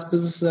the SaaS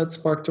businesses at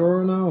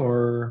SparkToro now,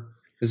 or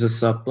is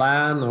this a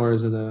plan, or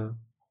is it a...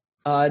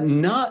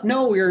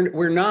 No,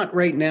 we're not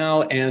right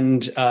now,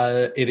 and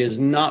it is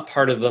not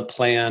part of the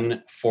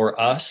plan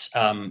for us.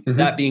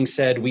 That being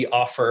said, we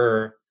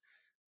offer,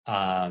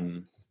 what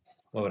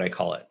would I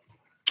call it?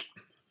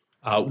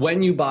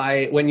 When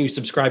you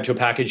subscribe to a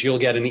package, you'll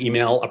get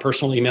a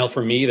personal email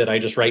from me that I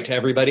just write to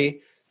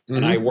everybody,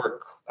 and I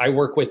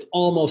work with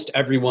almost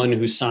everyone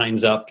who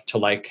signs up to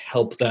like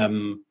help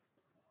them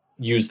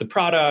use the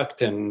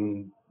product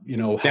and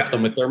help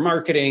them with their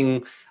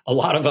marketing. A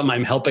lot of them,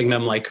 I'm helping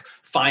them like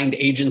find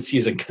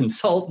agencies and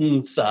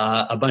consultants,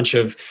 a bunch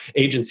of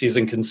agencies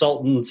and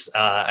consultants.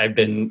 I've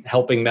been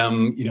helping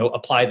them,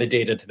 apply the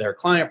data to their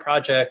client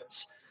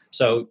projects.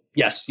 So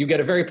yes, you get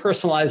a very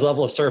personalized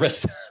level of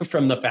service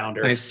from the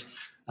founders.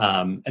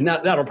 Nice. And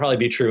that'll probably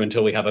be true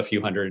until we have a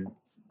few hundred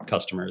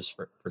customers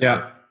for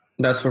yeah, free.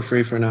 That's for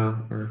free for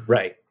now.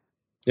 Right.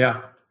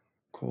 Yeah,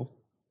 cool.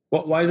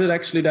 Why is it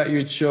actually that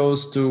you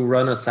chose to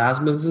run a SaaS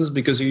business?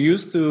 Because you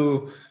used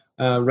to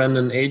run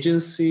an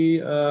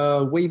agency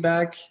way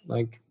back,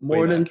 like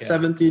more than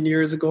 17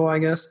 years ago, I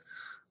guess.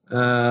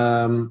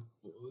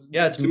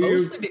 It's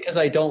mostly because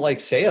I don't like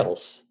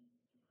sales.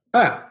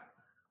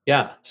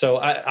 Yeah. So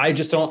I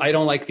just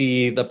don't like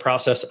the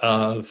process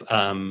of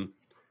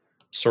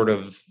sort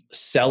of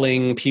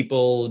selling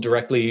people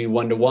directly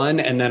one-to-one.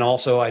 And then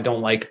also I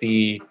don't like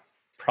the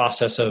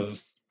process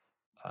of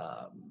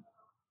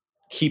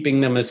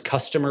keeping them as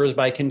customers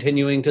by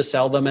continuing to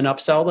sell them and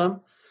upsell them.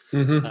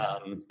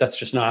 That's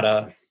just not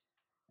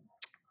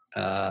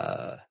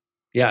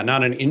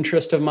not an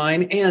interest of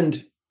mine.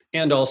 And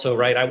also,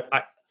 right,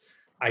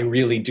 I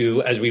really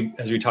do, as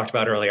we talked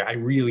about earlier, I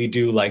really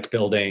do like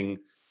building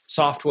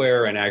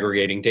software and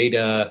aggregating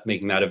data,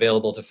 making that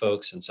available to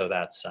folks. And so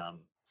that's,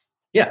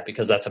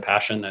 because that's a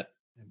passion that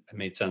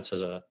made sense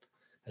as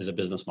a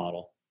business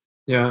model.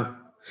 Yeah.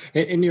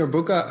 In your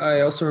book, I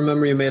also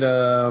remember you made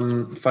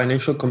a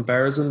financial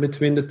comparison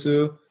between the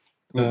two.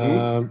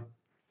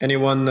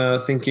 Anyone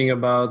thinking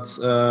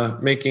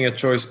about making a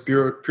choice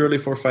purely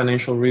for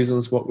financial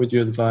reasons, what would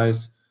you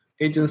advise?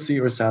 Agency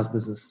or SaaS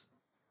business?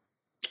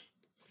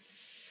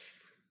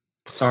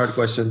 It's a hard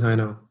question, I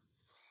know.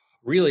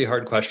 Really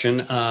hard question.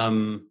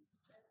 The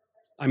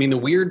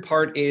weird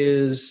part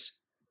is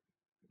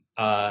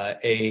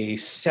a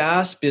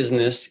SaaS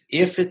business,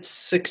 if it's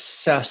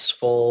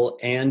successful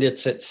and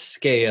it's at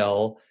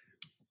scale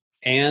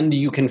and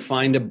you can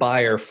find a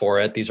buyer for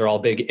it, these are all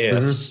big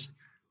ifs,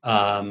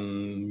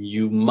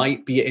 you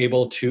might be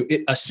able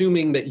to,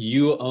 assuming that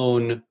you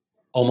own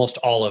almost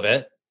all of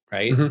it,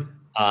 right?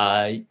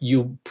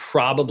 You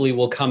probably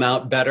will come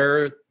out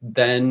better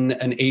than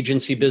an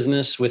agency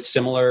business with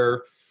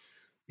similar,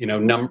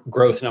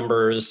 growth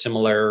numbers,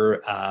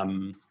 similar,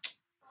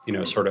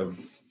 sort of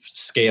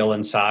scale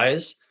and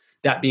size.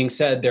 That being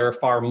said, there are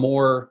far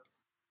more,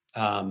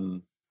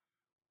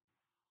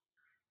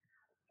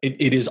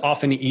 it is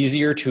often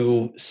easier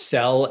to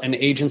sell an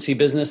agency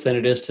business than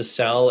it is to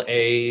sell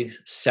a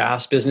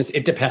SaaS business.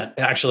 It depends.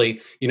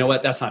 Actually, you know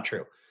what? That's not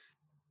true.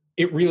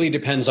 It really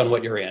depends on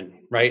what you're in,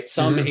 right?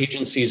 Some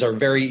agencies are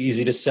very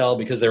easy to sell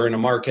because they're in a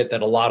market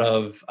that a lot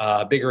of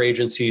bigger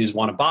agencies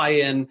want to buy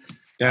in.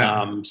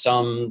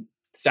 Some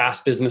SaaS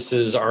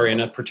businesses are in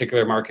a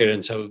particular market,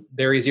 and so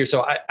they're easier.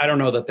 So I don't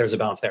know that there's a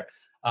balance there.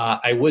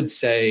 I would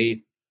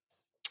say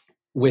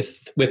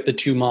with the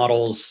two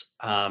models,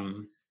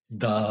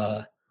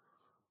 the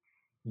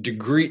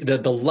degree,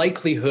 the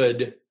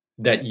likelihood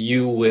that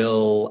you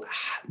will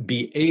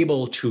be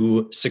able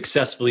to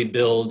successfully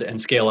build and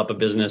scale up a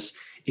business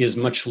is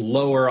much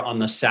lower on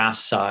the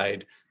SaaS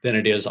side than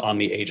it is on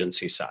the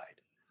agency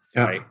side.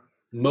 Right?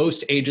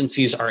 Most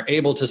agencies are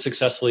able to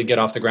successfully get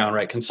off the ground,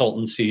 right?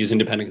 Consultancies,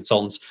 independent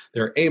consultants,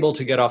 they're able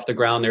to get off the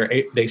ground.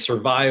 They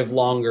survive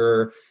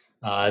longer.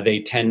 They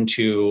tend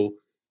to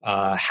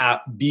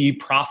be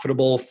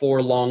profitable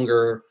for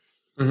longer.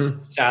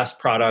 SaaS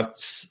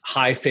products,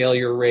 high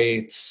failure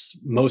rates.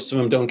 Most of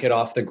them don't get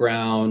off the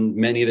ground.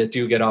 Many that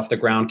do get off the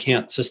ground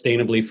can't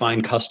sustainably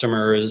find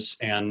customers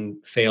and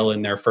fail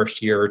in their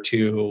first year or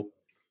two.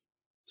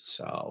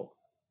 So,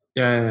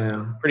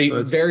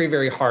 very,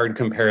 very hard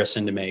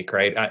comparison to make,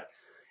 right?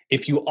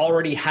 If you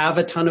already have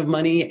a ton of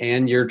money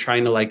and you're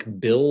trying to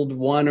like build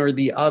one or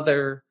the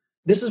other,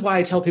 this is why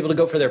I tell people to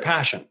go for their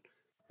passion.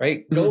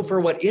 Right? Go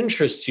for what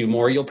interests you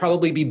more. You'll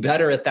probably be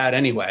better at that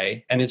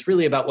anyway. And it's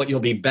really about what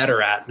you'll be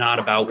better at, not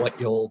about what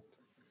you'll,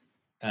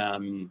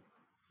 the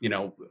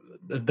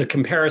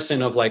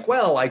comparison of like,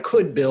 well, I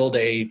could build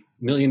a $1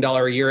 million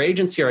a year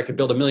agency or I could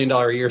build $1 million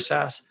a year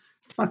SaaS.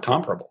 It's not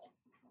comparable.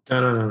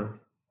 No.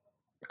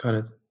 Got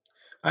it.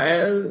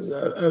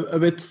 A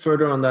bit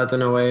further on that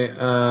in a way.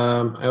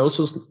 I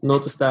also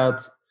noticed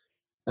that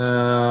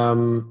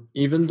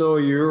even though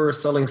you're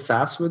selling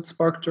SaaS with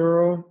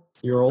SparkToro,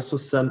 you're also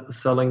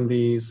selling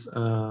these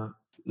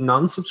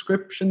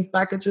non-subscription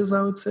packages,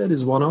 I would say,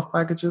 these one-off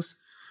packages,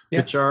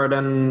 which are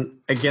then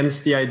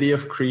against the idea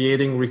of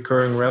creating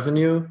recurring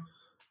revenue.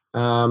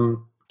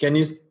 Can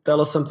you tell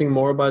us something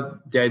more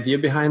about the idea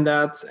behind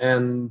that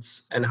and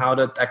how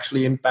that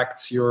actually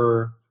impacts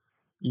your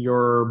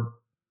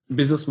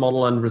business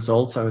model and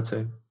results, I would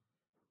say?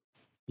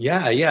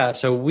 Yeah.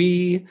 So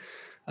we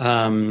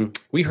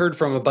heard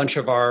from a bunch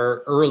of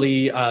our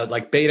early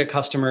beta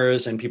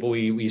customers and people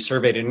we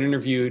surveyed and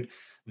interviewed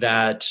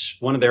that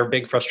one of their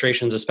big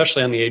frustrations,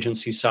 especially on the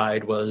agency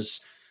side,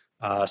 was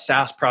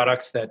SaaS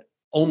products that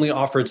only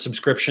offered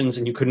subscriptions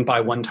and you couldn't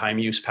buy one-time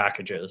use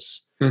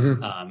packages.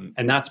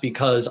 And that's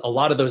because a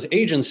lot of those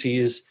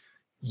agencies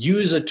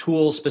use a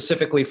tool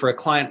specifically for a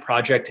client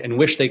project and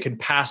wish they could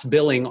pass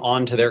billing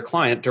on to their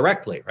client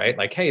directly, right?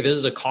 Like, hey, this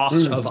is a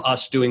cost of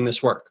us doing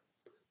this work.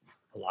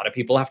 A lot of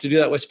people have to do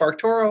that with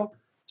SparkToro.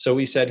 So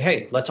we said,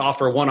 hey, let's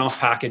offer one-off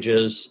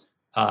packages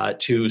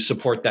to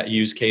support that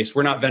use case.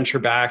 We're not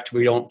venture-backed.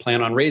 We don't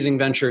plan on raising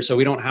venture. So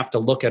we don't have to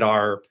look at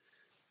our,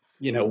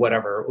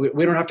 whatever.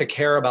 We don't have to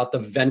care about the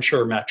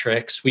venture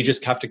metrics. We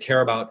just have to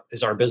care about,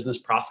 is our business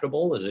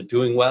profitable? Is it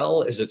doing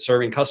well? Is it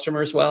serving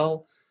customers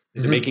well?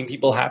 Is it making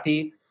people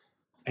happy?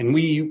 And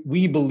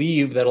we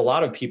believe that a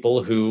lot of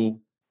people who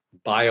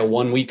buy a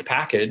 1-week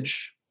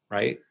package,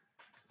 right,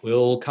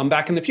 will come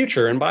back in the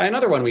future and buy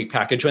another 1-week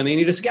package when they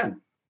need us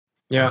again.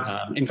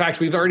 Yeah. In fact,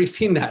 we've already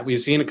seen that.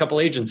 We've seen a couple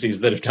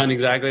agencies that have done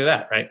exactly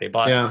that, right? They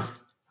bought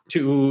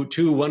two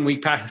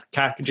 1-week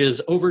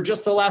packages over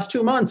just the last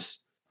 2 months.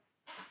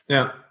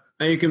 Yeah.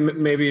 And you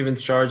can maybe even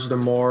charge them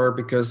more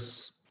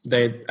because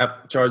they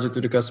charge it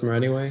to the customer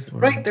anyway. Or?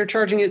 Right. They're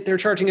charging it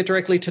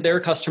directly to their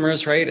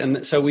customers, right?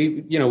 And so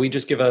we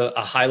just give a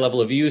high level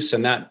of use,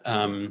 and that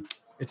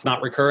it's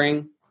not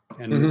recurring.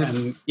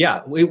 And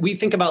we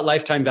think about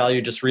lifetime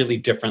value just really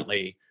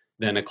differently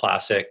than a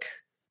classic,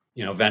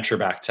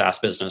 venture-backed SaaS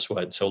business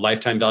would. So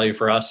lifetime value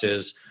for us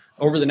is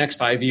over the next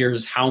 5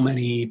 years, how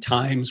many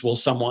times will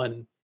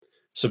someone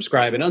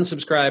subscribe and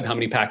unsubscribe? How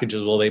many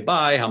packages will they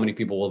buy? How many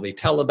people will they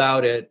tell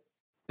about it,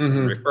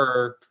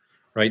 refer,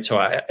 right?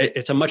 So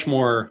it's a much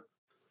more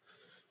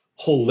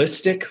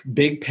holistic,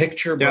 big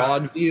picture,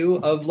 broad view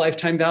of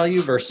lifetime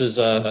value versus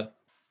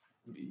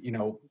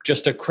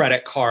just a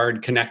credit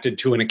card connected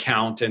to an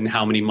account and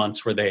how many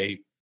months were they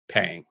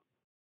paying.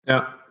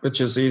 Yeah,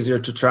 which is easier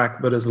to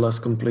track, but is less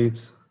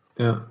complete.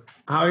 Yeah.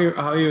 How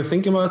are you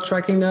thinking about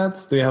tracking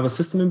that? Do you have a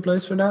system in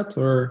place for that,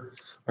 or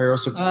are you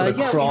also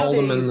crawl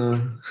them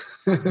in?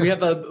 We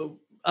have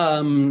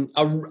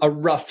a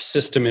rough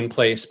system in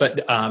place,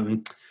 but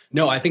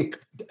no, I think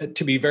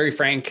to be very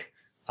frank,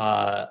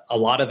 a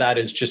lot of that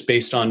is just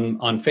based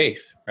on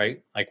faith,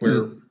 right? Like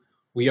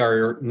we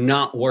are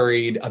not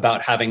worried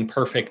about having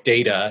perfect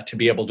data to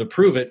be able to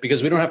prove it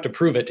because we don't have to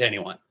prove it to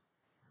anyone,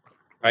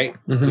 right?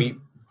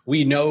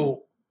 We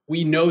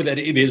know that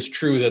it is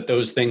true that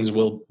those things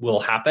will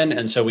happen,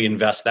 and so we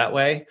invest that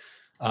way.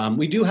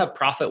 We do have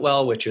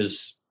Profitwell, which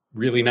is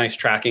really nice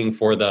tracking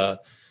for the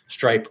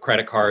Stripe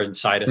credit card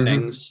side of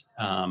things,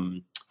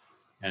 and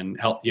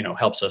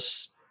helps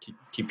us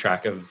keep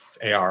track of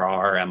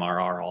ARR,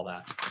 MRR, all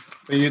that.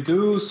 But you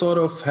do sort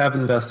of have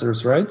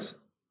investors, right?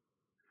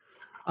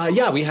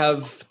 We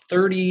have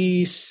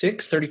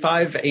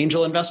 35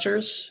 angel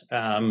investors.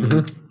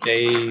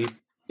 They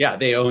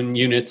own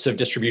units of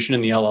distribution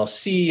in the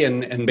LLC,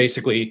 and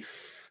basically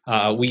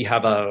we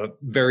have a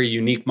very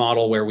unique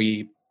model where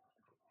we,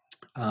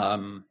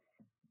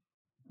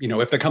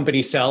 if the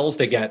company sells,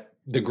 they get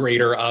the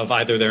greater of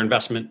either their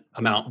investment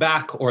amount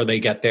back, or they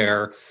get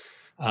their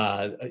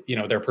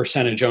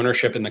percentage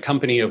ownership in the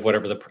company of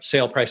whatever the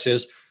sale price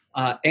is.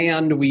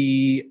 And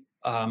we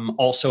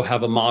also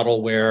have a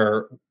model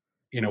where,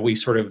 we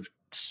sort of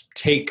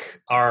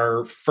take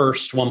our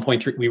first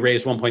 1.3, we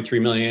raised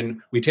 1.3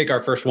 million. We take our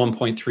first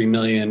 1.3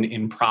 million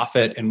in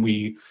profit, and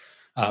we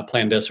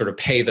plan to sort of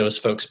pay those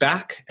folks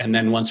back. And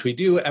then once we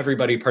do,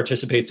 everybody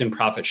participates in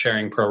profit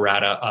sharing pro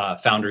rata,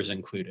 founders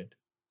included.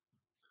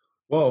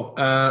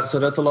 Whoa. So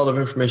that's a lot of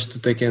information to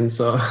take in.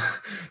 So,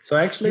 so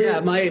actually,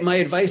 Yeah, my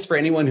advice for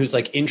anyone who's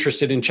like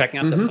interested in checking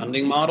out the mm-hmm,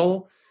 funding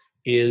model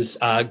is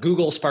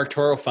Google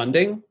SparkToro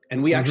funding,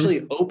 and we actually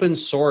mm-hmm, open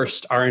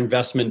sourced our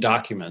investment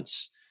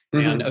documents.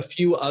 And a mm-hmm.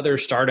 few other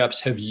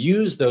startups have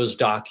used those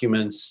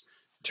documents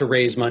to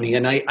raise money.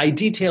 And I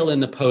detail in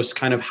the post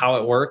kind of how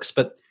it works,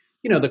 but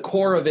the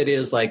core of it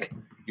is like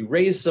you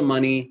raise some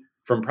money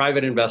from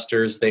private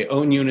investors, they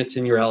own units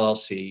in your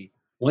LLC.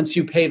 Once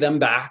you pay them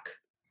back,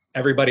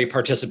 everybody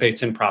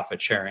participates in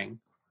profit sharing.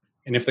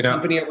 And if the Yeah.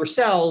 company ever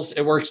sells,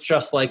 it works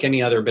just like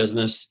any other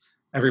business.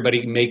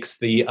 Everybody makes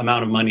the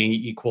amount of money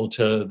equal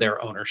to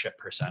their ownership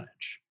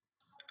percentage.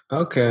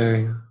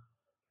 Okay.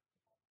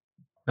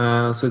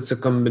 So it's a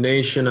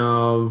combination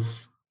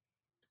of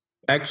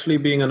actually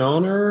being an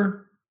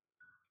owner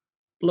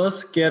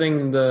plus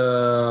getting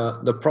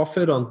the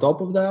profit on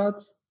top of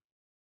that.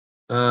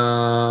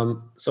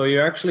 So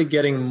you're actually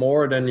getting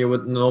more than you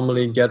would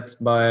normally get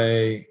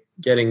by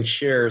getting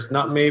shares.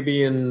 Not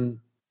maybe in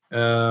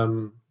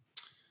um,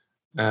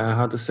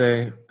 how to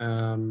say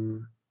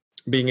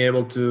being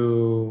able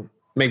to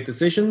make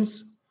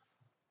decisions,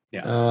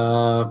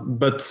 Yeah.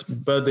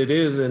 but it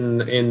is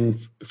in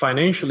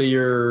financially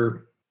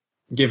you're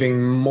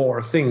giving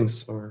more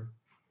things or.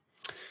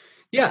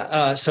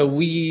 Yeah. So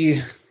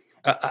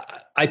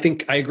I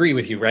think I agree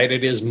with you, right?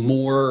 It is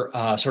more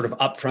sort of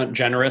upfront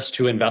generous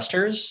to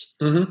investors,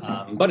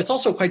 Mm-hmm. but it's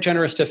also quite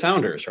generous to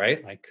founders,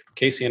 right? Like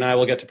Casey and I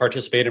will get to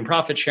participate in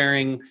profit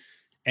sharing.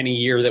 Any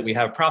year that we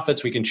have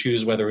profits, we can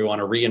choose whether we want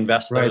to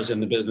reinvest those Right. in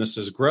the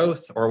business's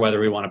growth or whether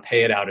we want to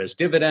pay it out as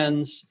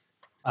dividends.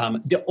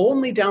 The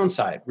only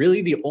downside,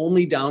 really the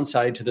only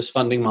downside to this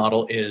funding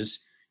model is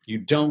you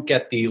don't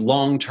get the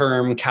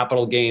long-term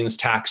capital gains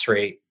tax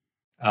rate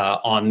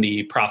on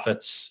the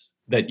profits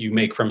that you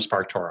make from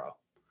SparkToro,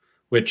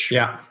 which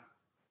Yeah.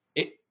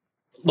 it,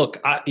 look,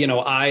 I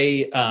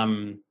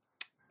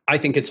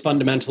think it's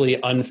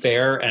fundamentally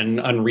unfair and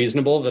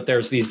unreasonable that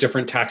there's these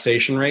different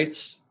taxation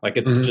rates. Like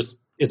Mm-hmm.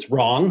 it's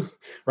wrong,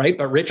 right?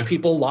 But rich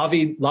people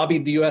lobbied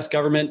the U.S.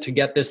 government to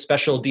get this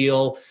special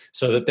deal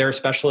so that their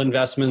special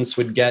investments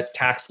would get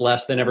taxed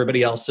less than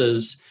everybody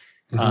else's.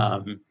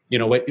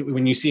 Mm-hmm.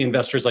 When you see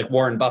investors like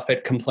Warren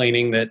Buffett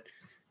complaining that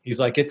he's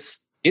like,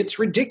 it's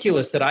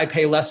ridiculous that I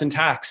pay less in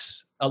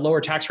tax, a lower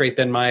tax rate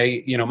than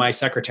my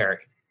secretary,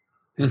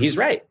 and he's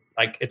Mm-hmm. right.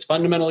 Like it's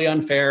fundamentally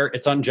unfair,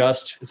 it's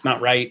unjust, it's not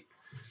right.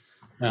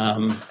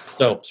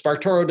 So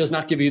SparkToro does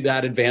not give you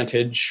that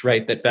advantage,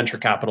 right, that venture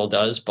capital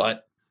does,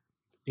 but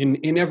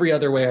in every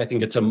other way, I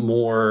think it's a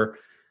more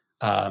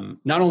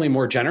not only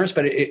more generous,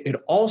 but it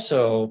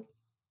also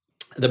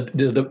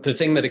the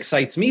thing that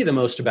excites me the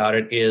most about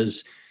it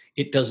is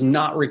it does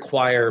not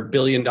require $1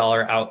 billion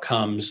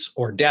outcomes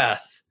or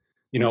death,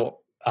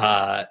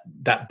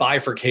 that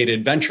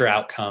bifurcated venture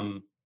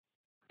outcome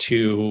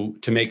to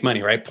make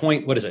money, right?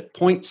 What is it?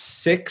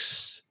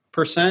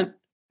 0.6%,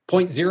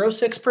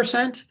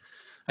 0.06%,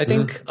 I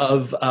think,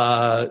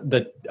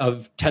 Mm-hmm.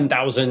 of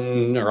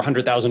 10,000 or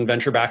 100,000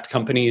 venture-backed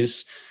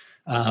companies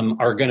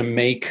are going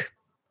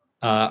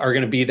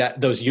to be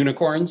those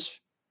unicorns.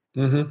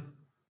 Mm-hmm.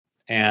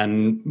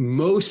 And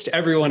most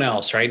everyone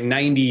else, right?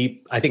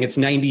 I think it's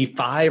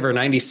 95 or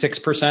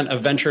 96%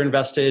 of venture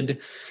invested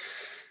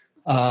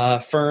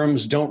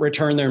firms don't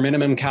return their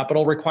minimum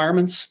capital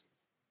requirements.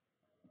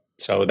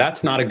 So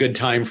that's not a good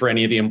time for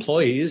any of the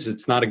employees.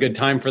 It's not a good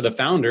time for the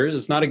founders.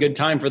 It's not a good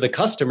time for the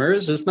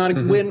customers. It's not a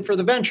win Mm-hmm. for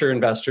the venture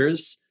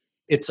investors.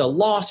 It's a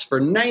loss for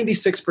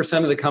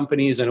 96% of the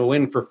companies and a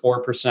win for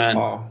 4%.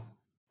 Wow.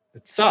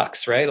 It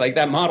sucks, right? Like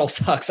that model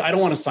sucks. I don't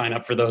want to sign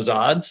up for those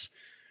odds,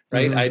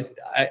 right? Mm-hmm.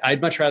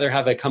 I'd much rather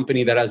have a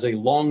company that has a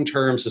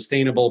long-term,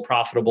 sustainable,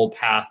 profitable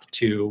path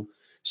to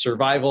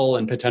survival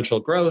and potential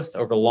growth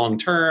over the long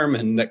term,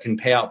 and that can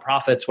pay out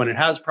profits when it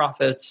has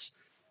profits.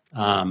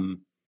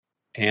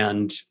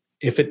 And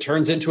if it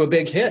turns into a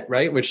big hit,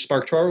 right, which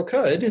SparkToro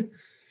could,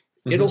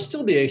 it'll Mm-hmm.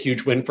 still be a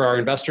huge win for our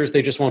investors.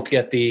 They just won't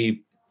get the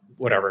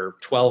whatever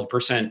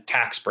 12%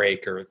 tax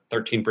break or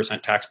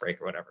 13% tax break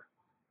or whatever.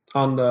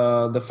 On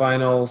the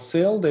final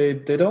sale, they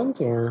don't,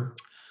 or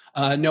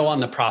No, on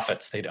the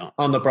profits, they don't.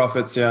 on the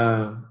profits,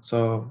 yeah.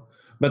 So,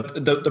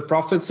 but the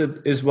profits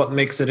is what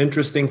makes it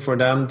interesting for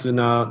them to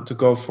not to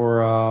go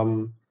for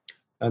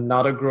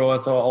not a grow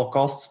at all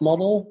costs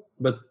model,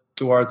 but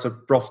towards a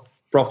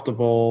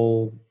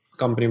profitable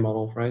company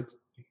model, right?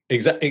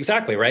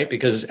 Exactly, right?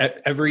 Because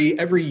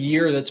every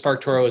year that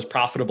SparkToro is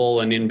profitable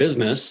and in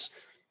business,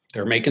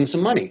 they're making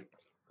some money,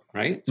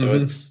 right? So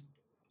Mm-hmm. it's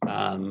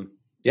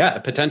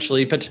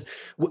potentially. But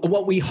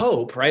what we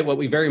hope, right? What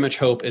we very much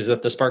hope is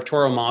that the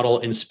SparkToro model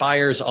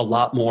inspires a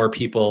lot more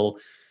people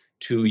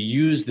to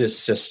use this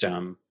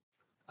system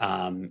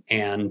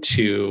and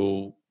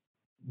to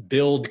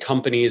build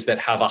companies that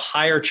have a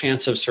higher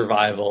chance of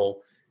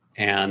survival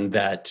and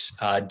that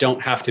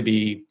don't have to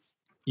be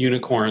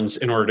unicorns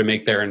in order to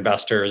make their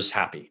investors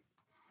happy.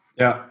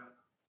 Yeah.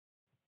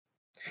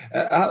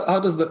 How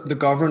does the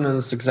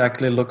governance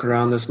exactly look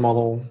around this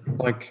model?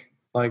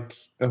 Like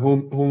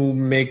who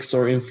makes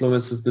or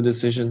influences the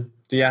decision?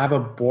 Do you have a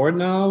board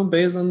now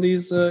based on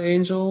these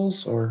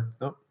angels, or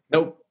no?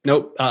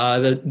 Nope.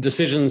 The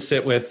decisions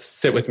sit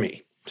with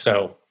me.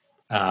 So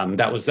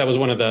that was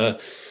one of the,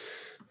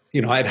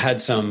 I'd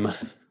had some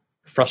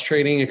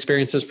frustrating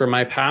experiences from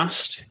my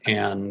past,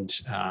 and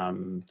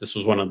this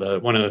was one of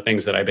the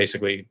things that I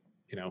basically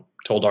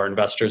told our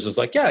investors is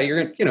like, yeah,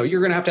 you're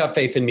gonna have to have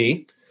faith in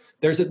me.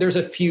 There's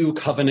a few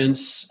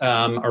covenants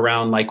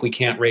around, like, we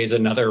can't raise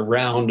another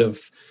round of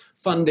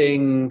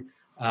funding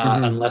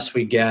unless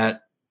we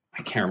get,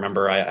 I can't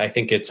remember. I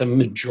think it's a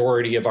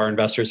majority of our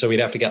investors. So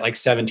we'd have to get like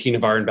 17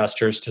 of our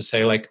investors to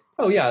say like,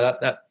 oh yeah,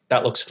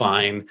 that looks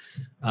fine.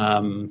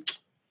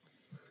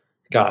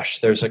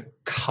 There's a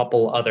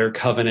couple other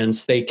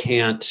covenants. They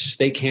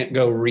can't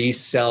go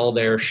resell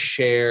their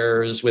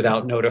shares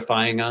without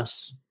notifying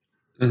us.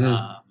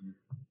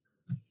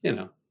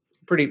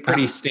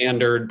 Pretty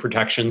standard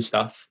protection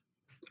stuff.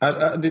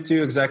 Did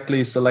you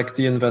exactly select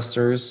the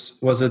investors?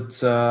 Was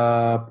it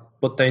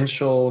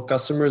potential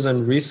customers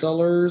and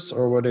resellers,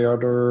 or were the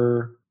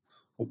other?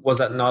 Was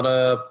that not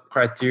a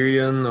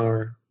criterion,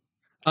 or?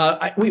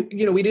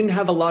 We didn't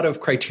have a lot of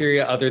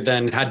criteria other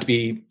than had to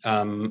be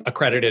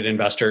accredited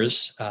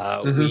investors.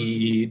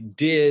 We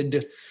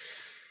did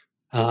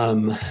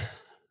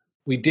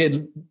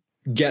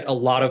get a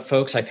lot of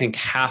folks. I think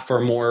half or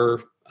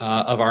more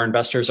of our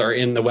investors are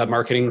in the web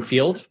marketing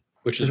field,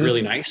 which is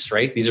really nice,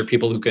 right? These are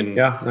people who can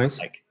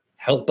like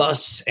help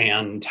us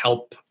and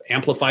help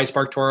amplify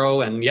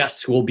SparkToro, and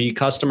yes, who will be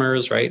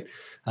customers, right?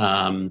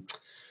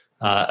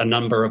 A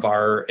number of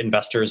our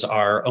investors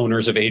are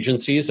owners of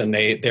agencies, and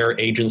their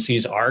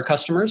agencies are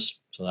customers,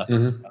 so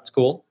that's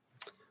cool.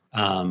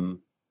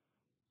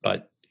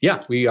 But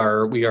yeah, we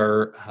are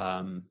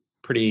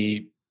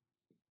pretty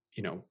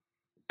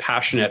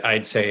passionate,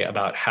 I'd say,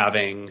 about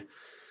having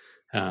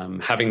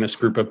this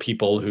group of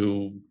people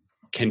who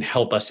can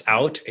help us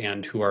out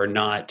and who are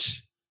not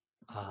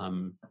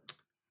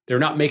they're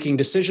not making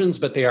decisions,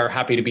 but they are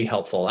happy to be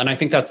helpful. And I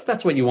think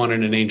that's what you want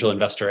in an angel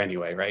investor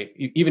anyway, right?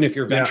 Even if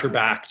you're venture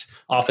backed,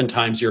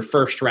 oftentimes your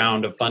first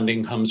round of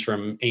funding comes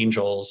from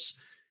angels,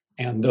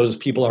 and those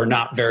people are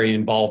not very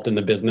involved in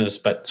the business,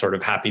 but sort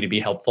of happy to be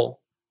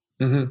helpful.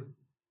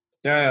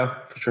 Yeah,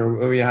 for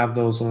sure. We have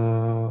those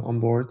on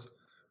board.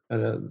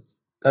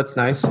 That's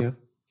nice. Yeah.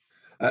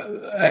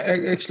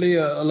 Actually,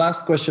 a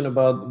last question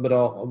about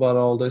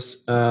all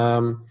this.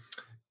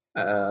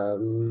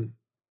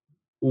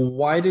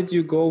 Why did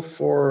you go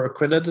for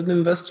accredited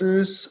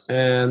investors?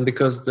 And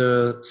because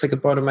the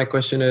second part of my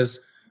question is,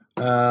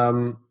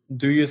 do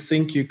you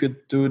think you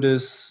could do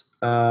this,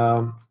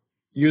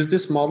 use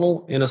this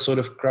model in a sort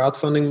of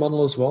crowdfunding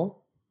model as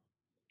well?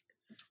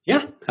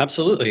 Yeah,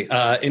 absolutely.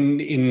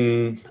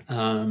 In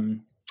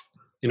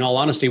all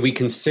honesty, we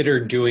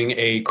considered doing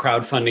a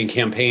crowdfunding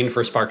campaign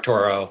for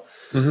SparkToro,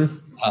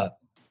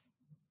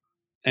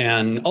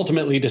 and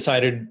ultimately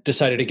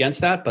decided against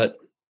that. But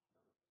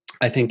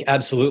I think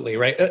absolutely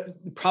right.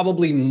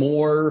 Probably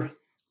more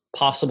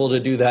possible to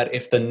do that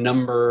if the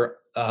number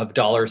of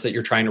dollars that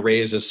you're trying to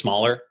raise is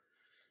smaller,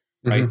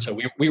 right? So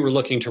we were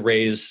looking to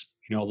raise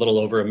a little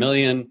over $1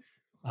 million.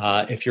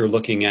 If you're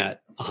looking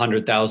at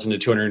 100,000 to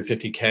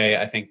 250K,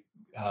 I think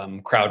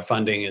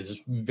crowdfunding is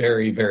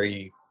very,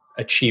 very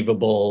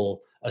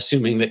achievable,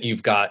 assuming that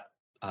you've got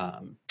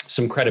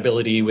some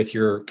credibility with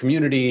your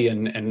community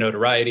and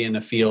notoriety in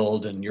the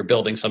field, and you're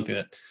building something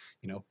that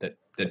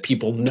that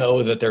people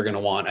know that they're going to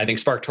want. I think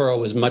SparkToro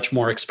was much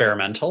more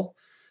experimental.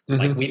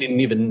 Like, we didn't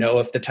even know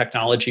if the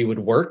technology would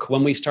work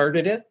when we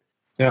started it.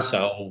 Yeah.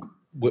 So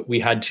we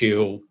had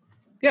to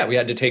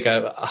take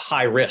a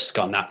high risk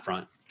on that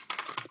front.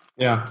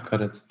 Yeah,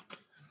 got it.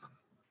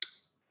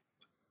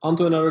 On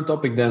to another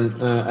topic then.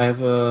 I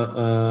have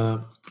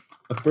a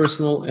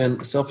personal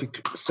and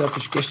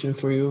selfish question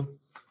for you,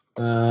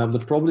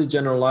 but probably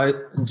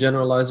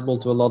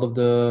generalizable to a lot of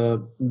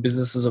the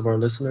businesses of our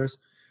listeners.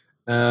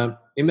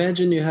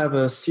 Imagine you have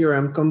a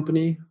CRM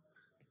company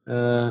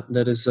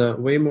that is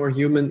way more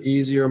human,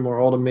 easier, more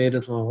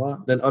automated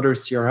than other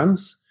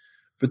CRMs,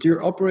 but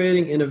you're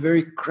operating in a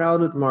very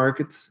crowded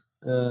market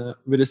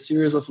with a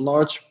series of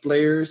large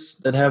players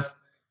that have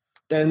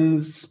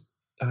tens,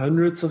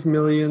 hundreds of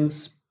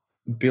millions,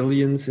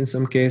 billions in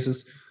some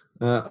cases,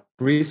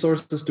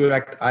 resources to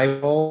act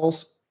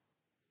eyeballs.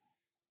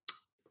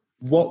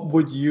 What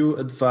would you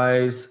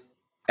advise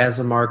as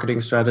a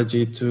marketing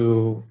strategy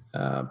to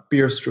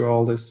pierce through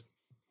all this?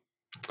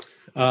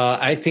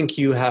 I think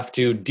you have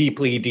to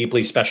deeply,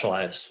 deeply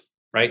specialize,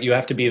 right? You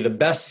have to be the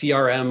best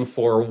CRM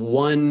for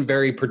one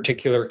very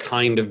particular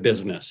kind of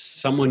business,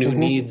 someone who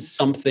needs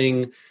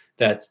something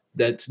that's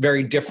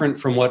very different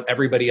from what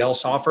everybody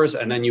else offers.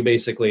 And then you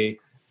basically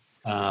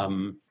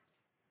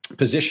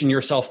position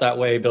yourself that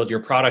way, build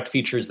your product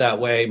features that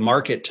way,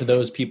 market to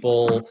those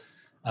people,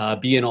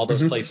 be in all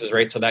those places,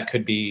 right? So that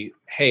could be,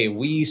 hey,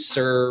 we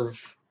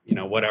serve,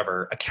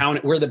 whatever,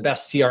 we're the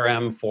best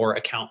CRM for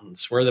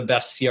accountants. We're the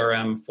best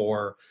CRM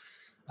for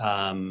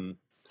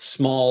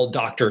small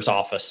doctors'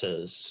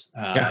 offices,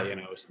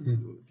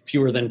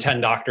 fewer than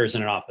 10 doctors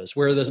in an office.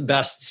 We're the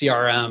best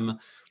CRM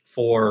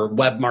for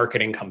web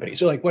marketing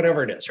companies, or like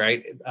whatever it is,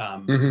 right?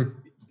 Mm-hmm.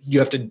 You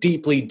have to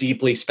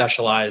deeply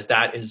specialize.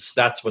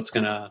 That's what's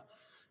going to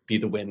be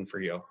the win for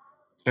you.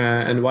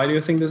 And why do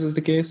you think this is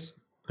the case?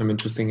 I'm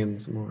interested in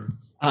some more.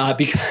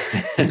 Because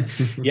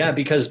yeah,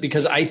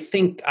 because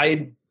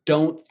I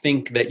don't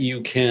think that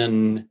you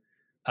can,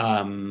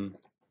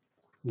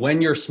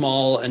 when you're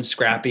small and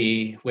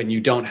scrappy, when you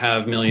don't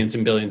have millions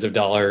and billions of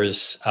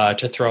dollars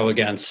to throw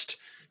against,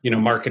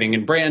 marketing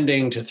and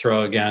branding, to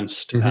throw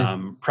against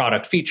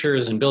product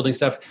features and building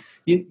stuff,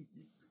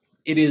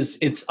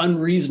 it's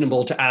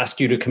unreasonable to ask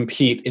you to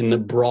compete in the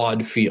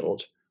broad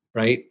field,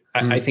 right?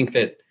 I think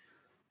that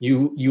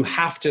you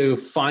have to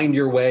find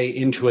your way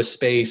into a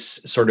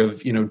space sort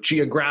of,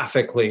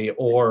 geographically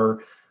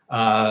or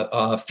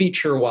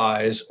feature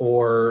wise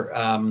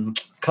or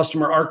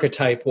customer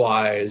archetype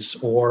wise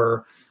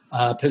or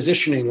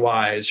positioning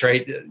wise,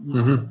 right?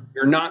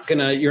 You're not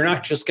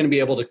just gonna be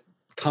able to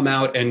come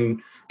out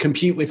and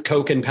compete with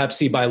Coke and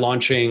Pepsi by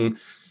launching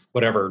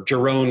whatever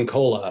Jerome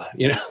Cola,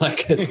 it's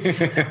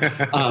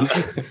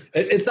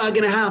not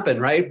going to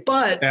happen, right?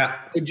 But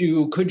could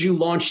you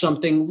launch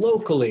something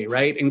locally,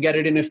 right, and get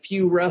it in a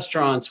few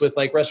restaurants with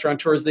like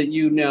restaurateurs that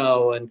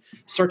and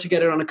start to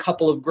get it on a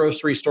couple of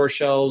grocery store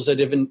shelves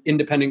at even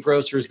independent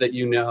grocers that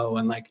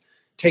and like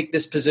take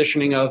this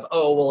positioning of,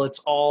 oh, well, it's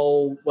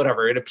all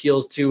whatever. It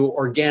appeals to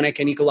organic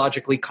and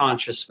ecologically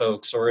conscious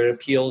folks, or it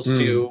appeals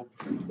to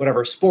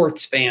whatever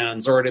sports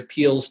fans, or it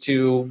appeals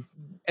to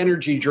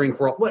energy drink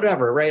world,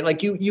 whatever, right?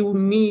 Like you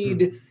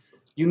need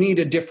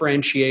a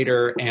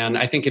differentiator, and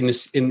I think in the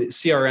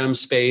CRM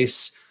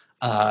space,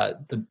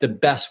 the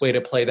best way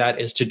to play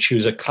that is to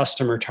choose a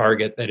customer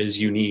target that is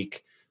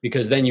unique,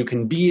 because then you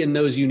can be in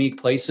those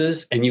unique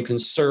places and you can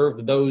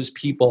serve those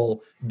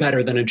people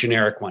better than a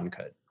generic one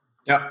could.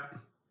 Yeah,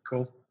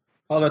 cool.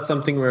 Well, that's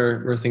something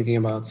we're thinking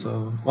about.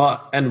 So,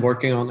 and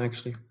working on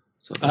actually.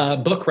 So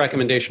book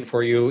recommendation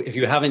for you. If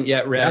you haven't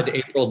yet read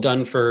April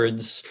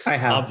Dunford's,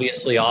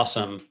 Obviously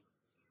Awesome,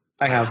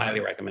 I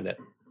highly recommend it.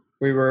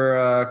 We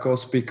were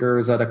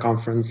co-speakers at a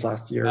conference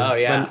last year. Oh,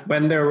 yeah.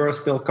 When there were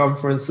still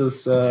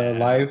conferences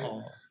live.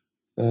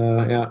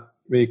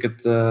 We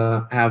could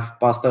have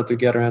pasta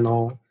together and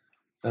all.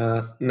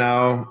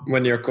 Now,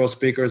 when you're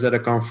co-speakers at a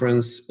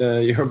conference,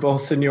 you're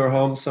both in your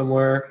home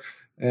somewhere.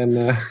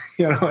 And,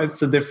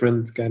 it's a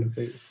different kind of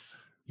thing.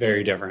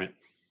 Very different.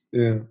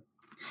 Yeah.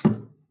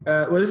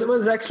 What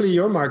is actually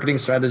your marketing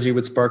strategy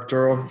with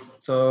SparkToro?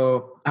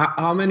 So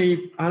how many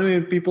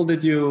people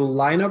did you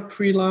line up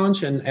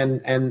pre-launch,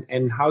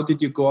 and how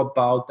did you go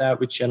about that?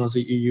 Which channels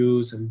did you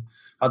use, and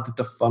how did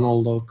the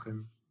funnel look?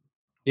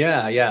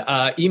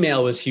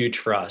 Email was huge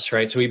for us,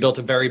 right? So we built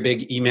a very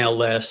big email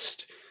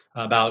list,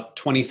 about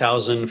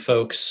 20,000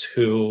 folks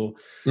who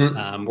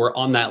were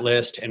on that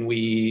list, and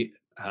we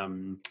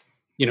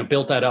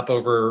built that up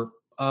over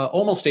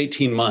almost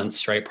 18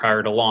 months, right,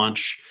 prior to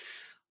launch.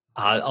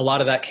 A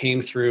lot of that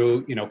came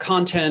through,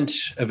 content,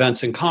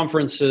 events and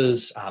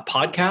conferences,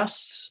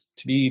 podcasts.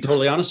 To be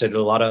totally honest, I did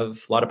a lot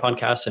of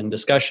podcasts and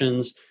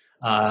discussions.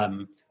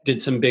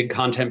 Did some big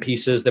content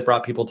pieces that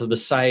brought people to the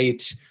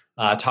site.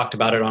 Talked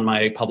about it on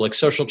my public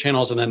social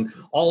channels, and then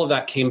all of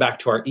that came back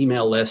to our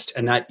email list.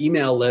 And that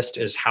email list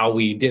is how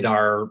we did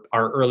our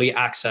early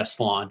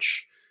access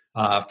launch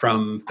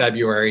from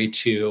February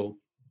to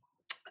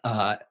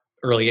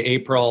early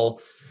April,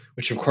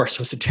 which of course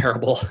was a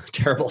terrible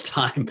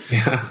time.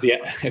 Yeah. The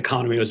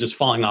economy was just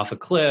falling off a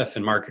cliff,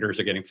 and marketers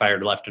are getting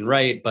fired left and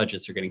right.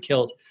 Budgets are getting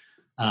killed.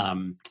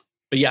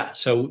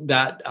 So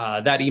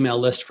that email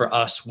list for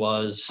us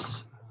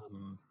was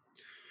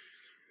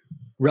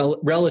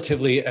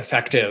relatively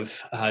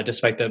effective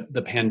despite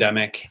the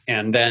pandemic.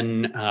 And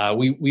then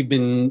we've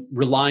been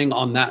relying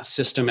on that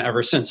system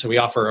ever since. So we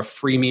offer a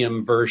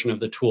freemium version of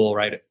the tool,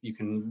 right? You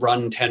can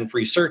run 10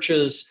 free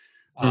searches.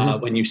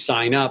 When you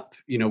sign up,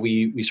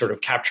 we sort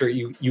of capture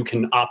you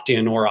can opt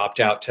in or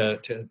opt out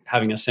to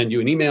having us send you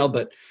an email,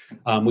 but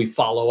we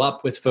follow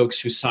up with folks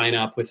who sign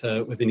up with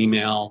an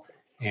email,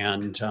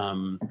 and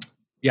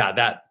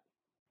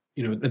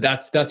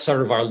that's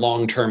sort of our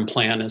long-term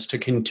plan, is to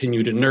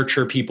continue to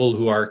nurture people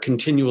who are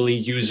continually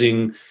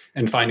using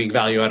and finding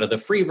value out of the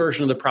free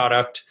version of the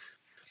product,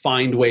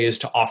 find ways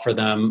to offer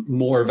them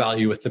more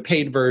value with the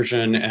paid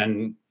version,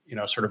 and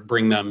sort of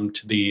bring them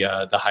to the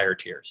higher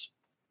tiers.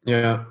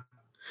 Yeah.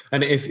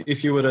 And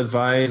if you would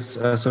advise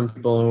some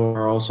people who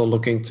are also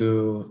looking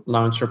to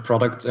launch a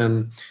product,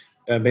 and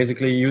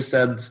basically you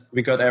said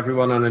we got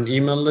everyone on an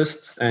email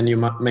list, and you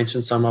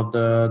mentioned some of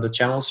the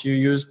channels you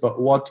use, but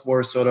what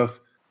were sort of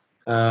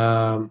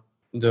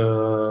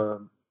the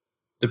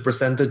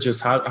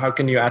percentages? How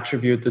can you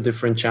attribute the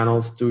different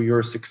channels to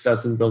your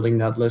success in building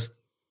that list?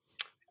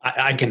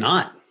 I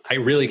cannot. I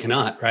really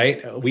cannot.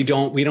 Right? We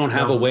don't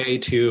have a way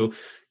to.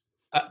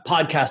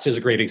 Podcast is a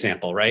great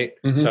example, right?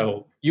 Mm-hmm.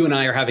 So you and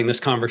I are having this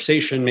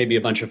conversation. Maybe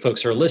a bunch of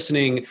folks are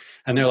listening,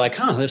 and they're like,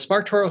 "Huh, the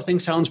SparkToro thing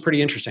sounds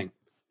pretty interesting."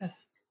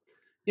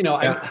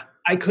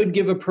 I could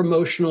give a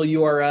promotional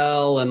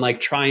URL and like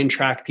try and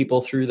track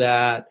people through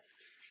that.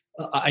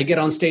 I get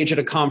on stage at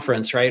a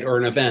conference, right, or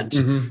an event,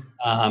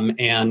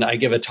 and I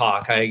give a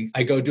talk.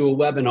 I go do a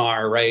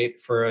webinar, right,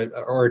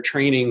 or a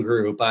training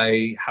group.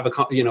 I have a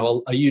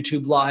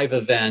YouTube live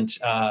event.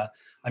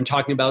 I'm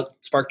talking about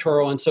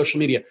SparkToro on social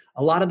media.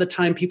 A lot of the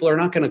time, people are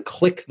not going to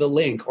click the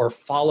link or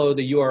follow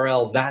the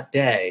URL that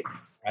day,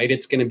 right?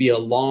 It's going to be a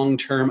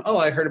long-term, oh,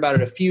 I heard about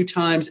it a few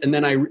times, and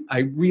then I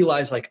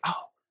realize like, oh,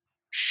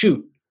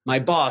 shoot, my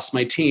boss,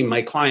 my team,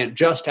 my client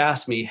just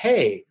asked me,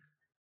 hey,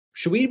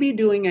 should we be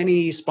doing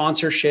any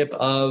sponsorship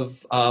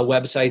of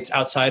websites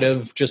outside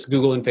of just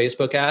Google and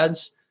Facebook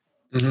ads?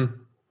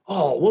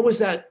 Oh, what was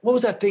that? What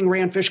was that thing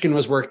Rand Fishkin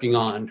was working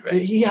on?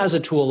 He has a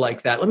tool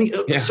like that. Let me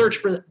search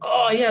for.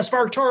 Oh yeah,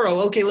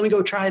 SparkToro. Okay, let me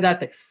go try that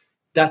thing.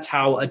 That's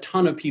how a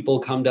ton of people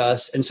come to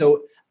us. And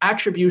so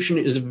attribution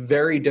is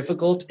very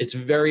difficult. It's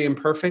very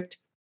imperfect,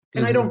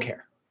 and I don't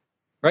care.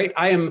 Right?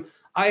 I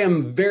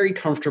am very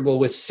comfortable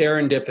with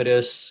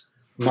serendipitous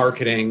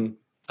marketing.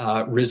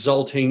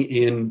 Resulting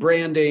in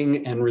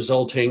branding and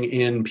resulting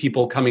in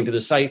people coming to the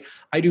site.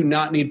 I do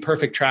not need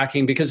perfect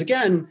tracking because,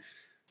 again,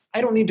 I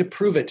don't need to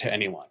prove it to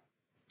anyone.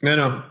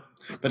 No.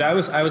 But I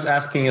was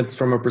asking it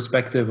from a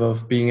perspective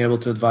of being able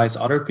to advise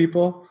other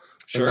people.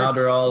 Sure. And now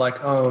they're all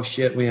like, "Oh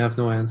shit, we have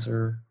no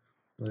answer."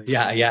 Like,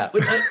 yeah.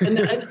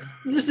 and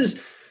this is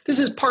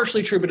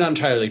partially true, but not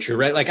entirely true,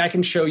 right? Like I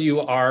can show you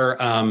our,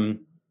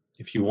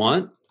 if you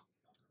want.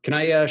 Can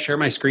I share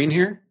my screen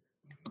here?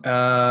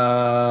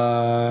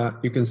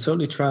 You can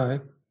certainly try.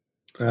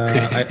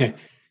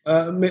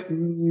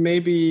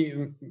 Maybe,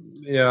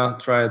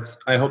 try it.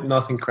 I hope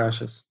nothing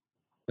crashes.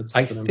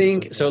 I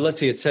think so. Let's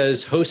see. It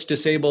says host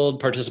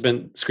disabled,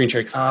 participant screen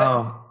sharing.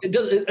 Oh,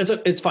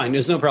 it's fine.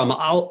 There's no problem.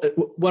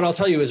 What I'll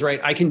tell you is, right,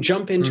 I can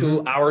jump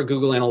into our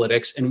Google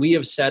Analytics, and we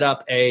have set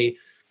up a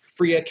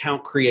free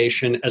account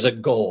creation as a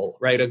goal,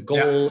 right? A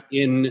goal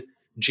in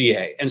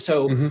GA. And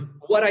so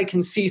what I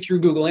can see through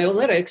Google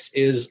Analytics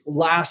is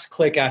last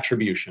click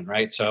attribution,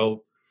 right?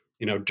 So,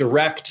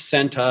 direct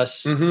sent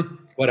us,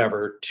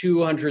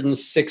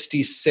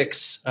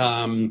 266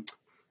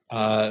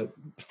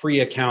 free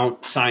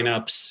account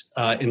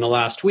signups in the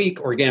last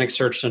week. Organic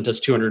search sent us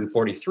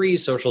 243,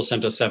 social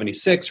sent us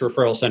 76,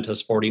 referral sent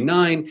us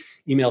 49,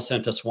 email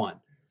sent us 1.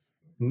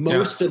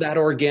 Most of that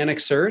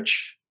organic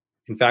search,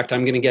 in fact,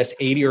 I'm going to guess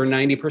 80 or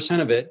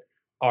 90% of it,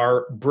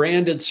 are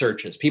branded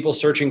searches, people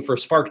searching for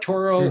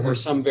SparkToro or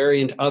some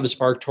variant of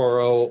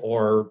SparkToro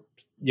or,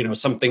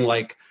 something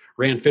like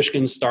Rand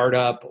Fishkin's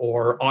startup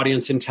or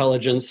Audience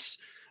Intelligence,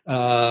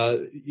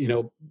 Moz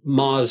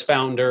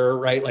founder,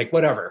 right? Like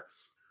whatever.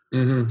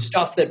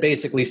 Stuff that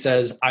basically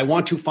says, I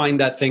want to find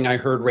that thing I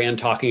heard Rand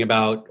talking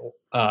about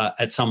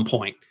at some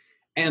point.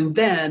 And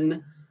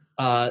then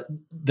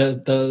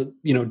the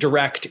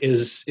direct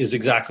is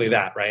exactly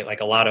that, right?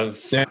 Like a lot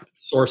of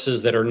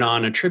sources that are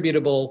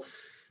non-attributable.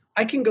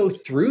 I can go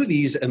through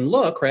these and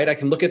look, right? I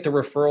can look at the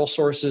referral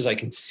sources. I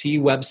can see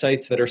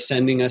websites that are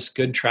sending us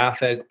good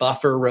traffic.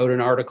 Buffer wrote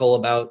an article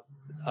about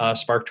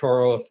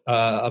SparkToro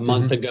a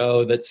month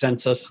ago that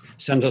sends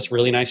us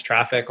really nice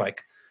traffic,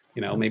 like,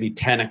 maybe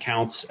 10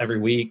 accounts every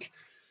week.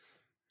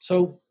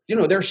 So,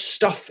 there's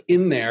stuff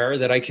in there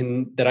that I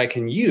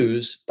can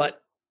use,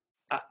 but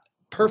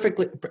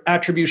perfectly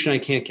attribution I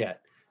can't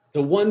get.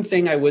 The one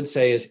thing I would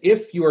say is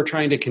if you are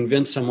trying to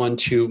convince someone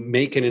to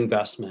make an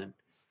investment,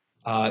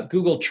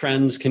 Google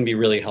Trends can be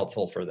really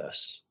helpful for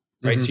this,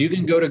 right? So you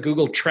can go to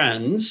Google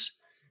Trends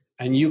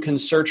and you can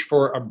search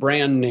for a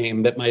brand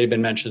name that might have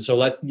been mentioned. So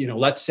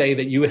let's say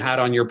that you had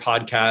on your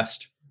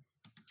podcast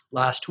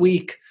last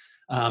week,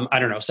 I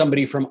don't know,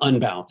 somebody from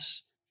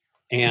Unbounce,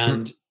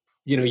 and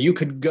you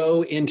could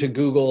go into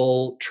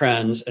Google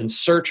Trends and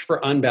search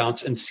for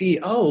Unbounce and see,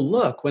 oh,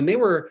 look, when they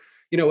were,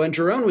 when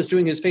Jerome was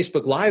doing his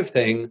Facebook Live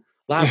thing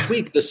last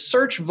week, the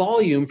search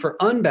volume for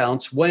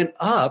Unbounce went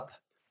up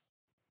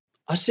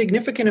a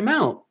significant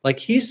amount. Like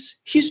he's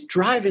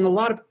driving a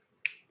lot of.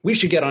 We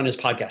should get on his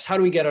podcast. How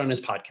do we get on his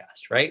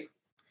podcast? Right?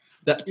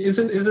 That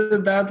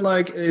isn't that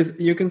like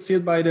you can see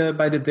it by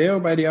the day or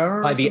by the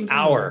hour? By the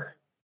hour.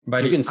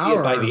 You can see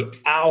it by the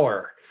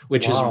hour,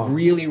 which is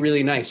really,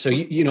 really nice. So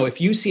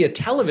if you see a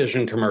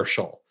television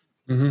commercial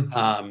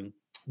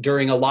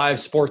during a live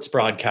sports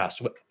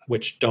broadcast,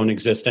 which don't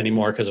exist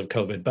anymore because of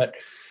COVID, but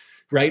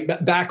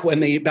right back when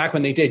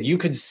they did, you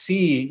could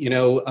see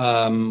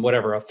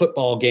a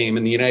football game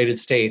in the United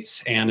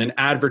States and an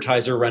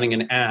advertiser running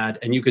an ad,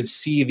 and you could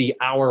see the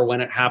hour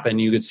when it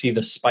happened. You could see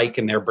the spike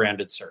in their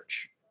branded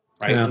search,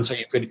 right? And so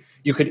you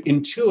could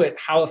intuit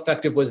how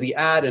effective was the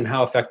ad and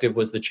how effective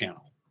was the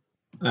channel.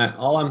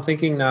 All I'm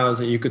thinking now is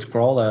that you could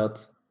crawl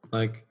that,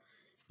 like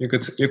you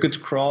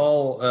could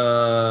crawl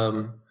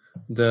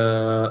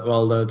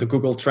the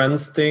Google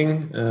Trends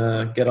thing,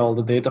 get all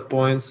the data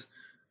points.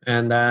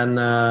 And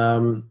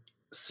then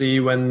see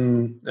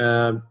when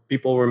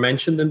people were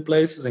mentioned in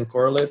places and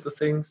correlate the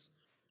things.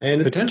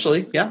 And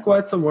potentially,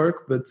 quite some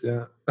work, but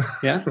yeah.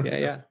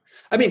 yeah.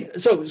 I mean,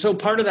 so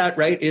part of that,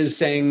 right, is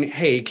saying,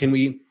 hey, can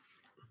we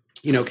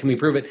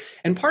prove it?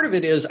 And part of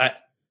it is,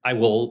 I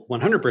will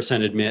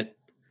 100% admit,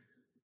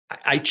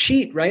 I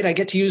cheat, right? I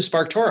get to use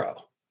SparkToro.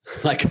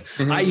 Like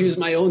I use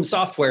my own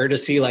software to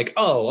see like,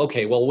 oh,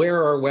 okay, well,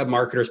 where are web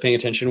marketers paying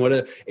attention? What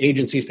are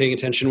agencies paying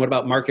attention? What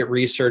about market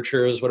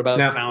researchers? What about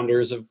Yeah.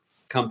 founders of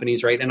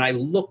companies, right? And I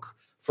look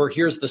for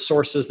here's the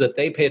sources that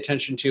they pay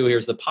attention to.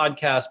 Here's the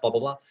podcast, blah, blah,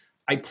 blah.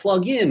 I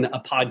plug in a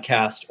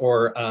podcast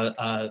or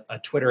a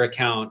Twitter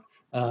account,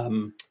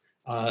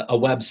 a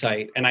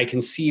website, and I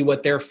can see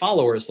what their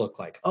followers look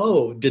like.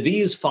 Oh, do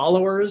these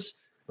followers,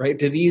 right?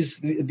 Do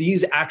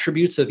these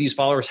attributes that these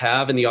followers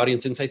have and the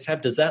audience insights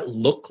have, does that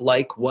look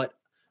like what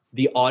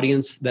the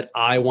audience that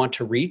I want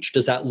to reach?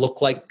 Does that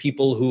look like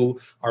people who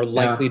are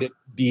likely to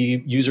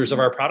be users of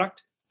our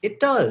product? It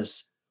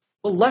does.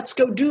 Well, let's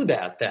go do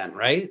that then,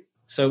 right?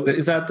 So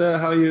is that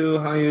how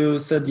you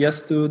said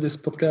yes to this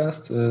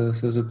podcast?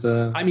 Is it?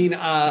 I mean,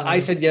 I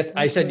said yes.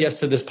 I said yes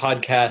to this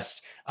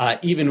podcast,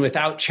 even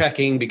without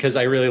checking, because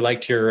I really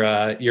liked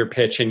your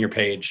pitch and your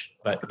page.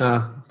 But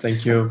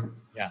thank you.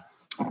 Yeah.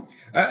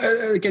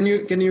 Can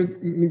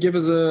you give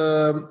us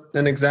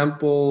an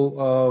example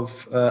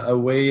of a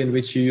way in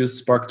which you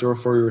use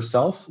SparkToro for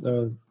yourself?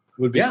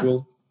 Would be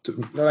cool to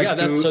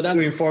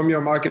inform your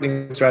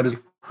marketing strategy.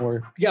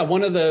 Yeah,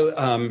 one of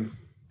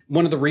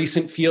the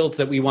recent fields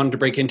that we wanted to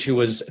break into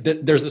was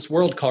that there's this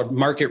world called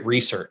market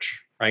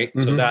research, right?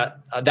 So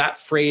that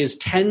phrase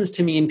tends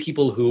to mean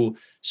people who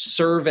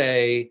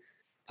survey,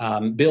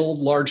 build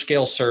large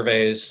scale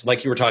surveys,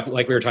 like we were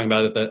talking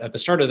about at the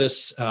start of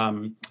this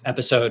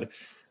episode,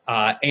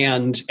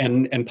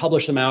 and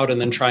publish them out, and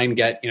then try and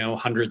get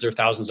hundreds or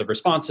thousands of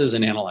responses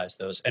and analyze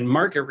those. And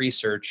market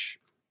research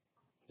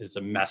is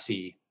a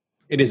messy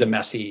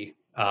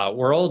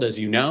world, as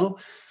you know.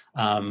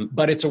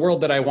 But it's a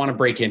world that I want to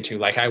break into.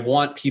 Like I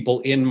want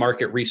people in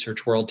market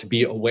research world to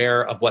be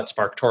aware of what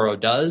SparkToro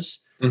does,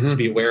 to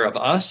be aware of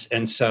us.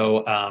 And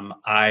so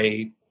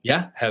I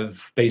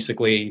have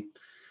basically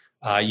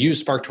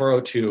used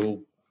SparkToro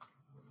to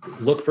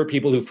look for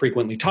people who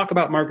frequently talk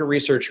about market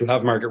research, who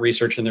have market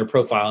research in their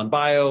profile and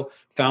bio,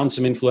 found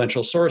some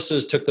influential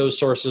sources, took those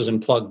sources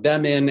and plugged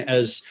them in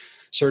as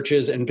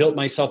searches, and built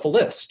myself a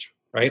list,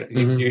 right?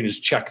 You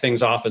just check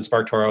things off in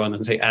SparkToro and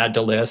then say add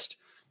to list.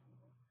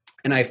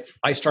 And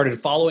I started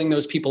following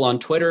those people on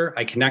Twitter.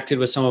 I connected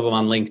with some of them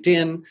on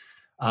LinkedIn,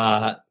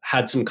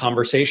 had some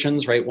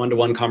conversations, right?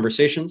 One-to-one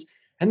conversations.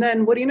 And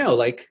then what do you know?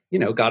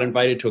 Got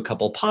invited to a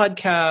couple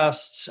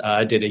podcasts,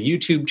 did a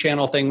YouTube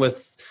channel thing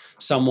with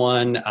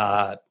someone,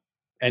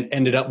 and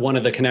ended up one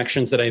of the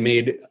connections that I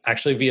made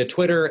actually via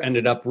Twitter,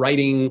 ended up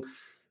writing,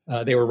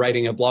 they were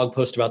writing a blog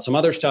post about some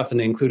other stuff, and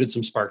they included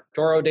some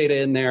SparkToro data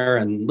in there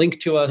and linked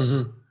to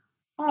us.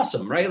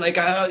 Awesome, right? Like,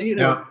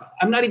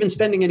 I'm not even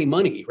spending any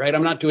money, right?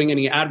 I'm not doing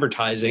any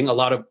advertising.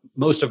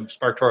 Most of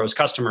SparkToro's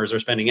customers are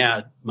spending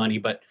ad money,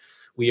 but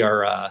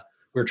we're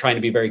trying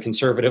to be very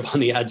conservative on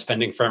the ad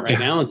spending front right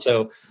now. And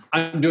so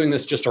I'm doing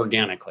this just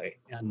organically,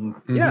 and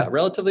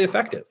relatively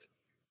effective.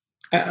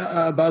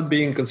 About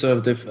being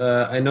conservative,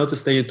 I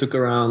noticed that you took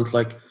around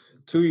like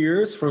 2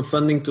 years from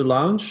funding to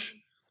launch.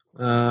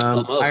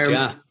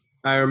 Almost,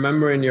 I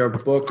remember in your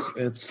book,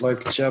 it's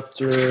like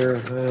chapter,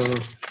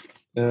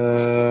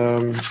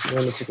 on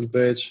the second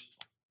page.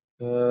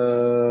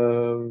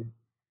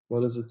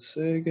 What does it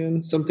say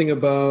again? Something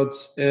about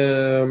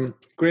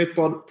great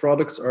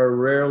products are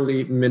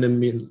rarely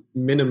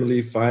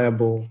minimally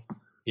viable.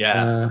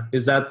 Yeah.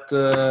 Is that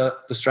the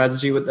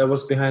strategy that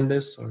was behind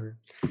this? Or?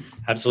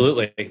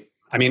 Absolutely.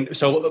 I mean,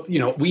 so,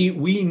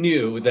 we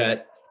knew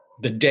that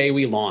the day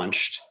we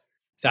launched,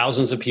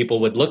 thousands of people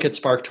would look at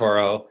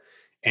SparkToro,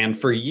 and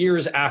for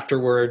years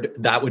afterward,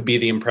 that would be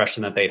the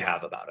impression that they'd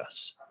have about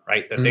us,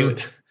 right? That they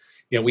would,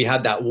 we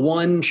had that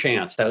one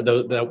chance, that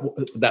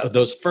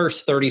those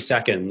first 30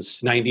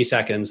 seconds, 90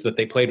 seconds that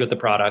they played with the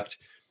product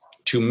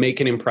to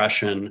make an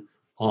impression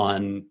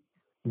on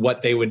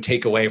what they would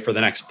take away for the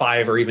next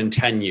 5 or even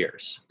 10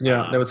 years.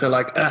 Yeah, they would say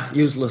like,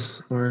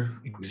 useless. Or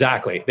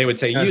exactly. They would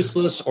say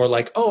useless, or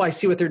like, oh, I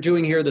see what they're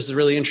doing here. This is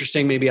really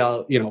interesting. Maybe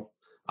I'll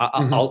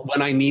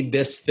when I need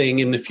this thing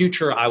in the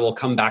future, I will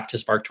come back to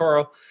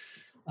SparkToro.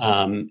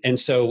 And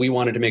so we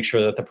wanted to make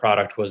sure that the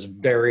product was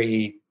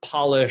very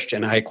polished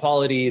and high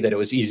quality, that it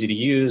was easy to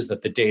use,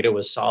 that the data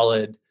was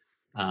solid.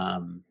 I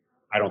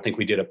don't think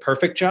we did a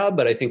perfect job,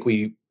 but I think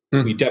we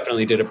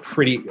definitely did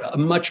a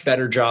much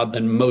better job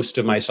than most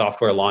of my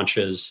software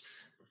launches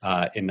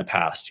in the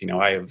past.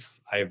 I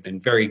have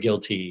been very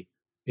guilty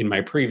in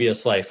my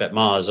previous life at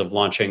Moz of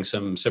launching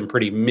some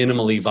pretty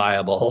minimally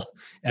viable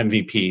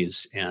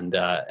MVPs, and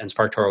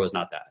SparkToro was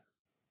not that.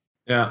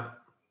 Yeah.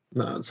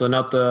 No, so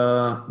not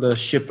the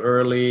ship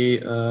early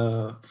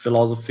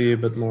philosophy,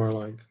 but more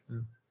like.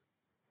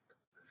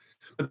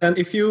 But then,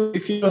 if you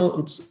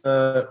don't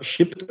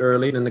ship it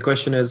early, then the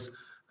question is,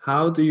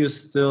 how do you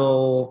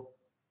still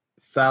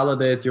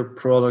validate your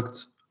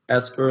product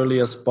as early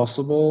as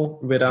possible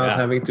without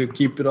having to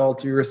keep it all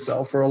to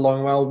yourself for a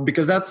long while?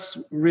 Because that's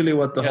really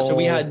what the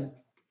whole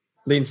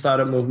lean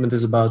startup movement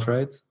is about,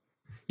 right?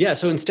 Yeah.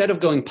 So instead of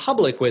going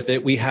public with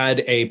it, we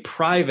had a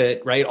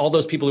private, right? All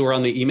those people who were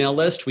on the email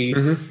list, we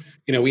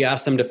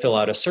asked them to fill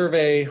out a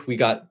survey. We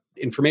got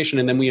information,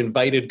 and then we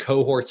invited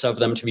cohorts of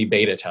them to be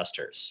beta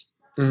testers,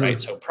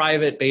 right? So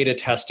private beta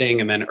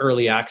testing and then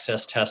early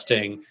access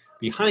testing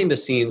behind the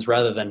scenes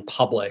rather than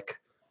public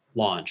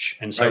launch.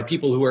 And so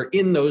people who were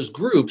in those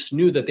groups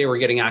knew that they were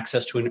getting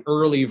access to an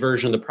early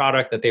version of the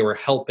product, that they were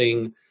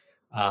helping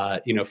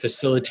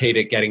facilitate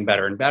it getting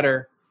better and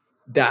better.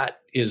 That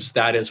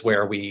is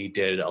where we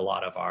did a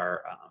lot of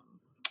our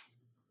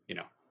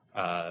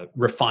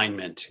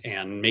refinement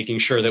and making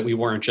sure that we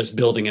weren't just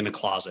building in a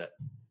closet.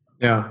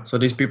 Yeah. So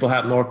these people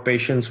had more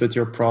patience with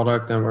your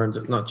product and were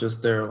not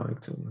just there like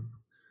to.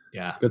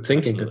 Yeah. Good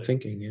thinking. Absolutely. Good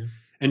thinking. Yeah.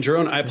 And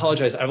Jeroen, I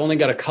apologize. I've only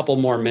got a couple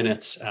more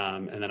minutes,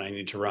 and then I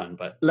need to run.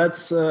 But let's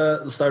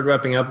start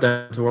wrapping up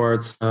then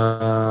towards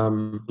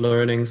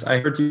learnings. I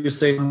heard you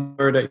say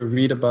somewhere that you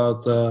read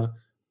about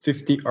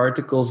 50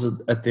 articles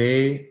a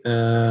day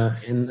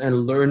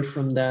and learn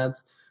from that.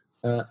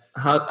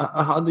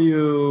 How do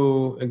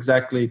you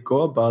exactly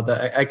go about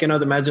that? I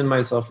cannot imagine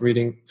myself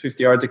reading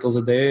 50 articles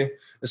a day,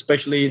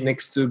 especially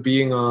next to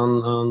being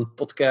on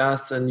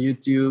podcasts and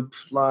YouTube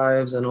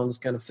lives and all these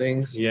kind of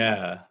things.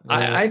 Yeah,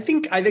 I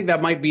think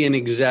that might be an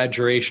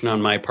exaggeration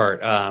on my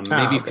part.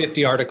 Maybe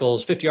 50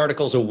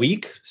 articles a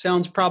week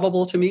sounds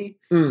probable to me.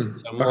 So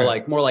more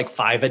like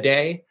 5 a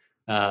day,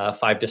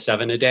 5 to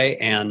 7 a day,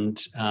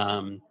 and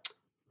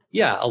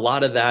a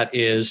lot of that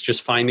is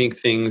just finding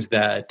things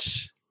that.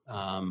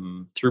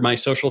 Through my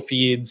social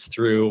feeds,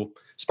 through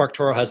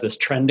SparkToro has this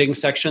trending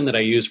section that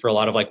I use for a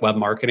lot of like web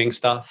marketing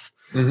stuff.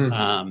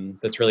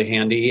 That's really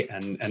handy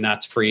and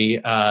that's free.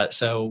 That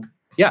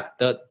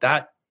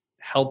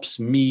helps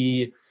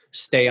me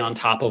stay on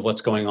top of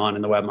what's going on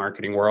in the web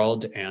marketing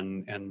world.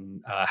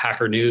 And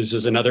Hacker News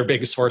is another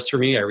big source for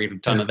me. I read a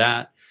ton of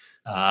that.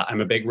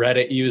 I'm a big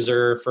Reddit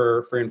user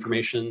for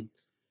information.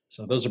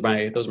 So those are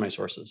my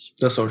sources.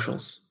 The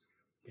socials.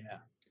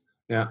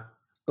 Yeah.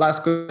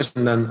 Last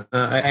question then.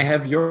 I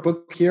have your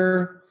book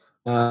here,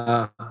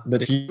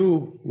 but if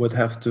you would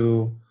have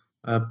to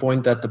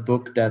point at the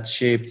book that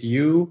shaped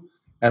you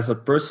as a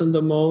person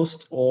the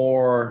most,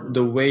 or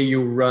the way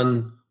you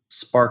run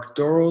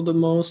SparkToro the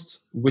most,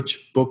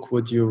 which book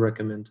would you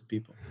recommend to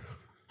people?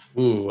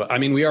 Ooh, I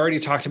mean, we already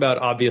talked about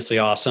Obviously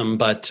Awesome,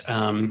 but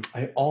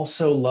I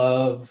also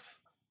love,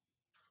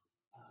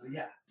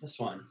 this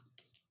one.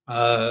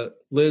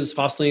 Liz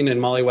Fosslien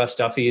and Molly West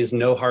Duffy's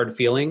No Hard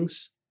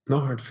Feelings. No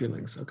Hard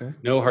Feelings. Okay.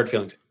 No Hard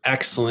Feelings.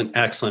 Excellent,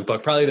 excellent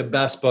book. Probably the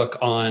best book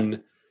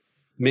on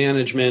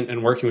management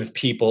and working with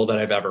people that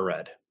I've ever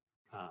read.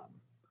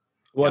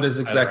 What is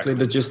exactly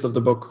the gist of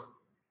the book?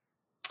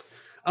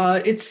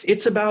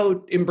 It's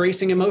about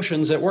embracing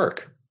emotions at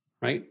work,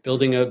 right?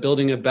 Building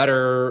a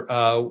better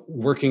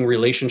working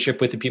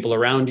relationship with the people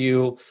around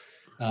you,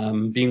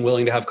 being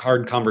willing to have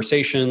hard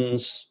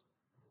conversations.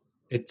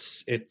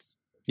 It's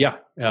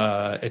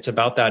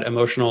about that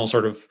emotional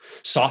sort of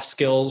soft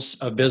skills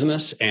of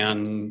business.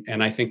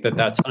 And I think that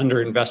that's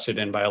underinvested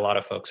in by a lot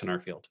of folks in our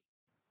field.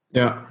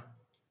 Yeah.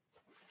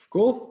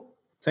 Cool.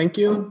 Thank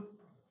you.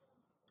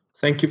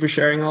 Thank you for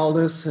sharing all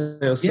this.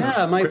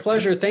 My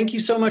pleasure. Thank you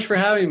so much for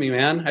having me,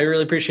 man. I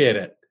really appreciate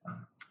it.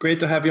 Great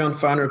to have you on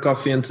Founder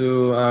Coffee and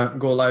to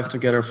go live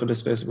together for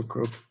this Facebook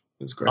group.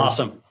 It was great.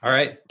 Awesome. All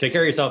right. Take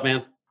care of yourself,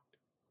 man.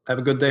 Have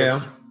a good day.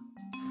 Yeah.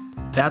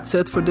 That's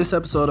it for this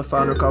episode of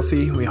Founder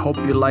Coffee. We hope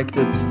you liked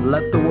it.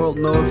 Let the world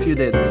know if you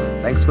did.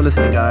 Thanks for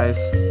listening, guys.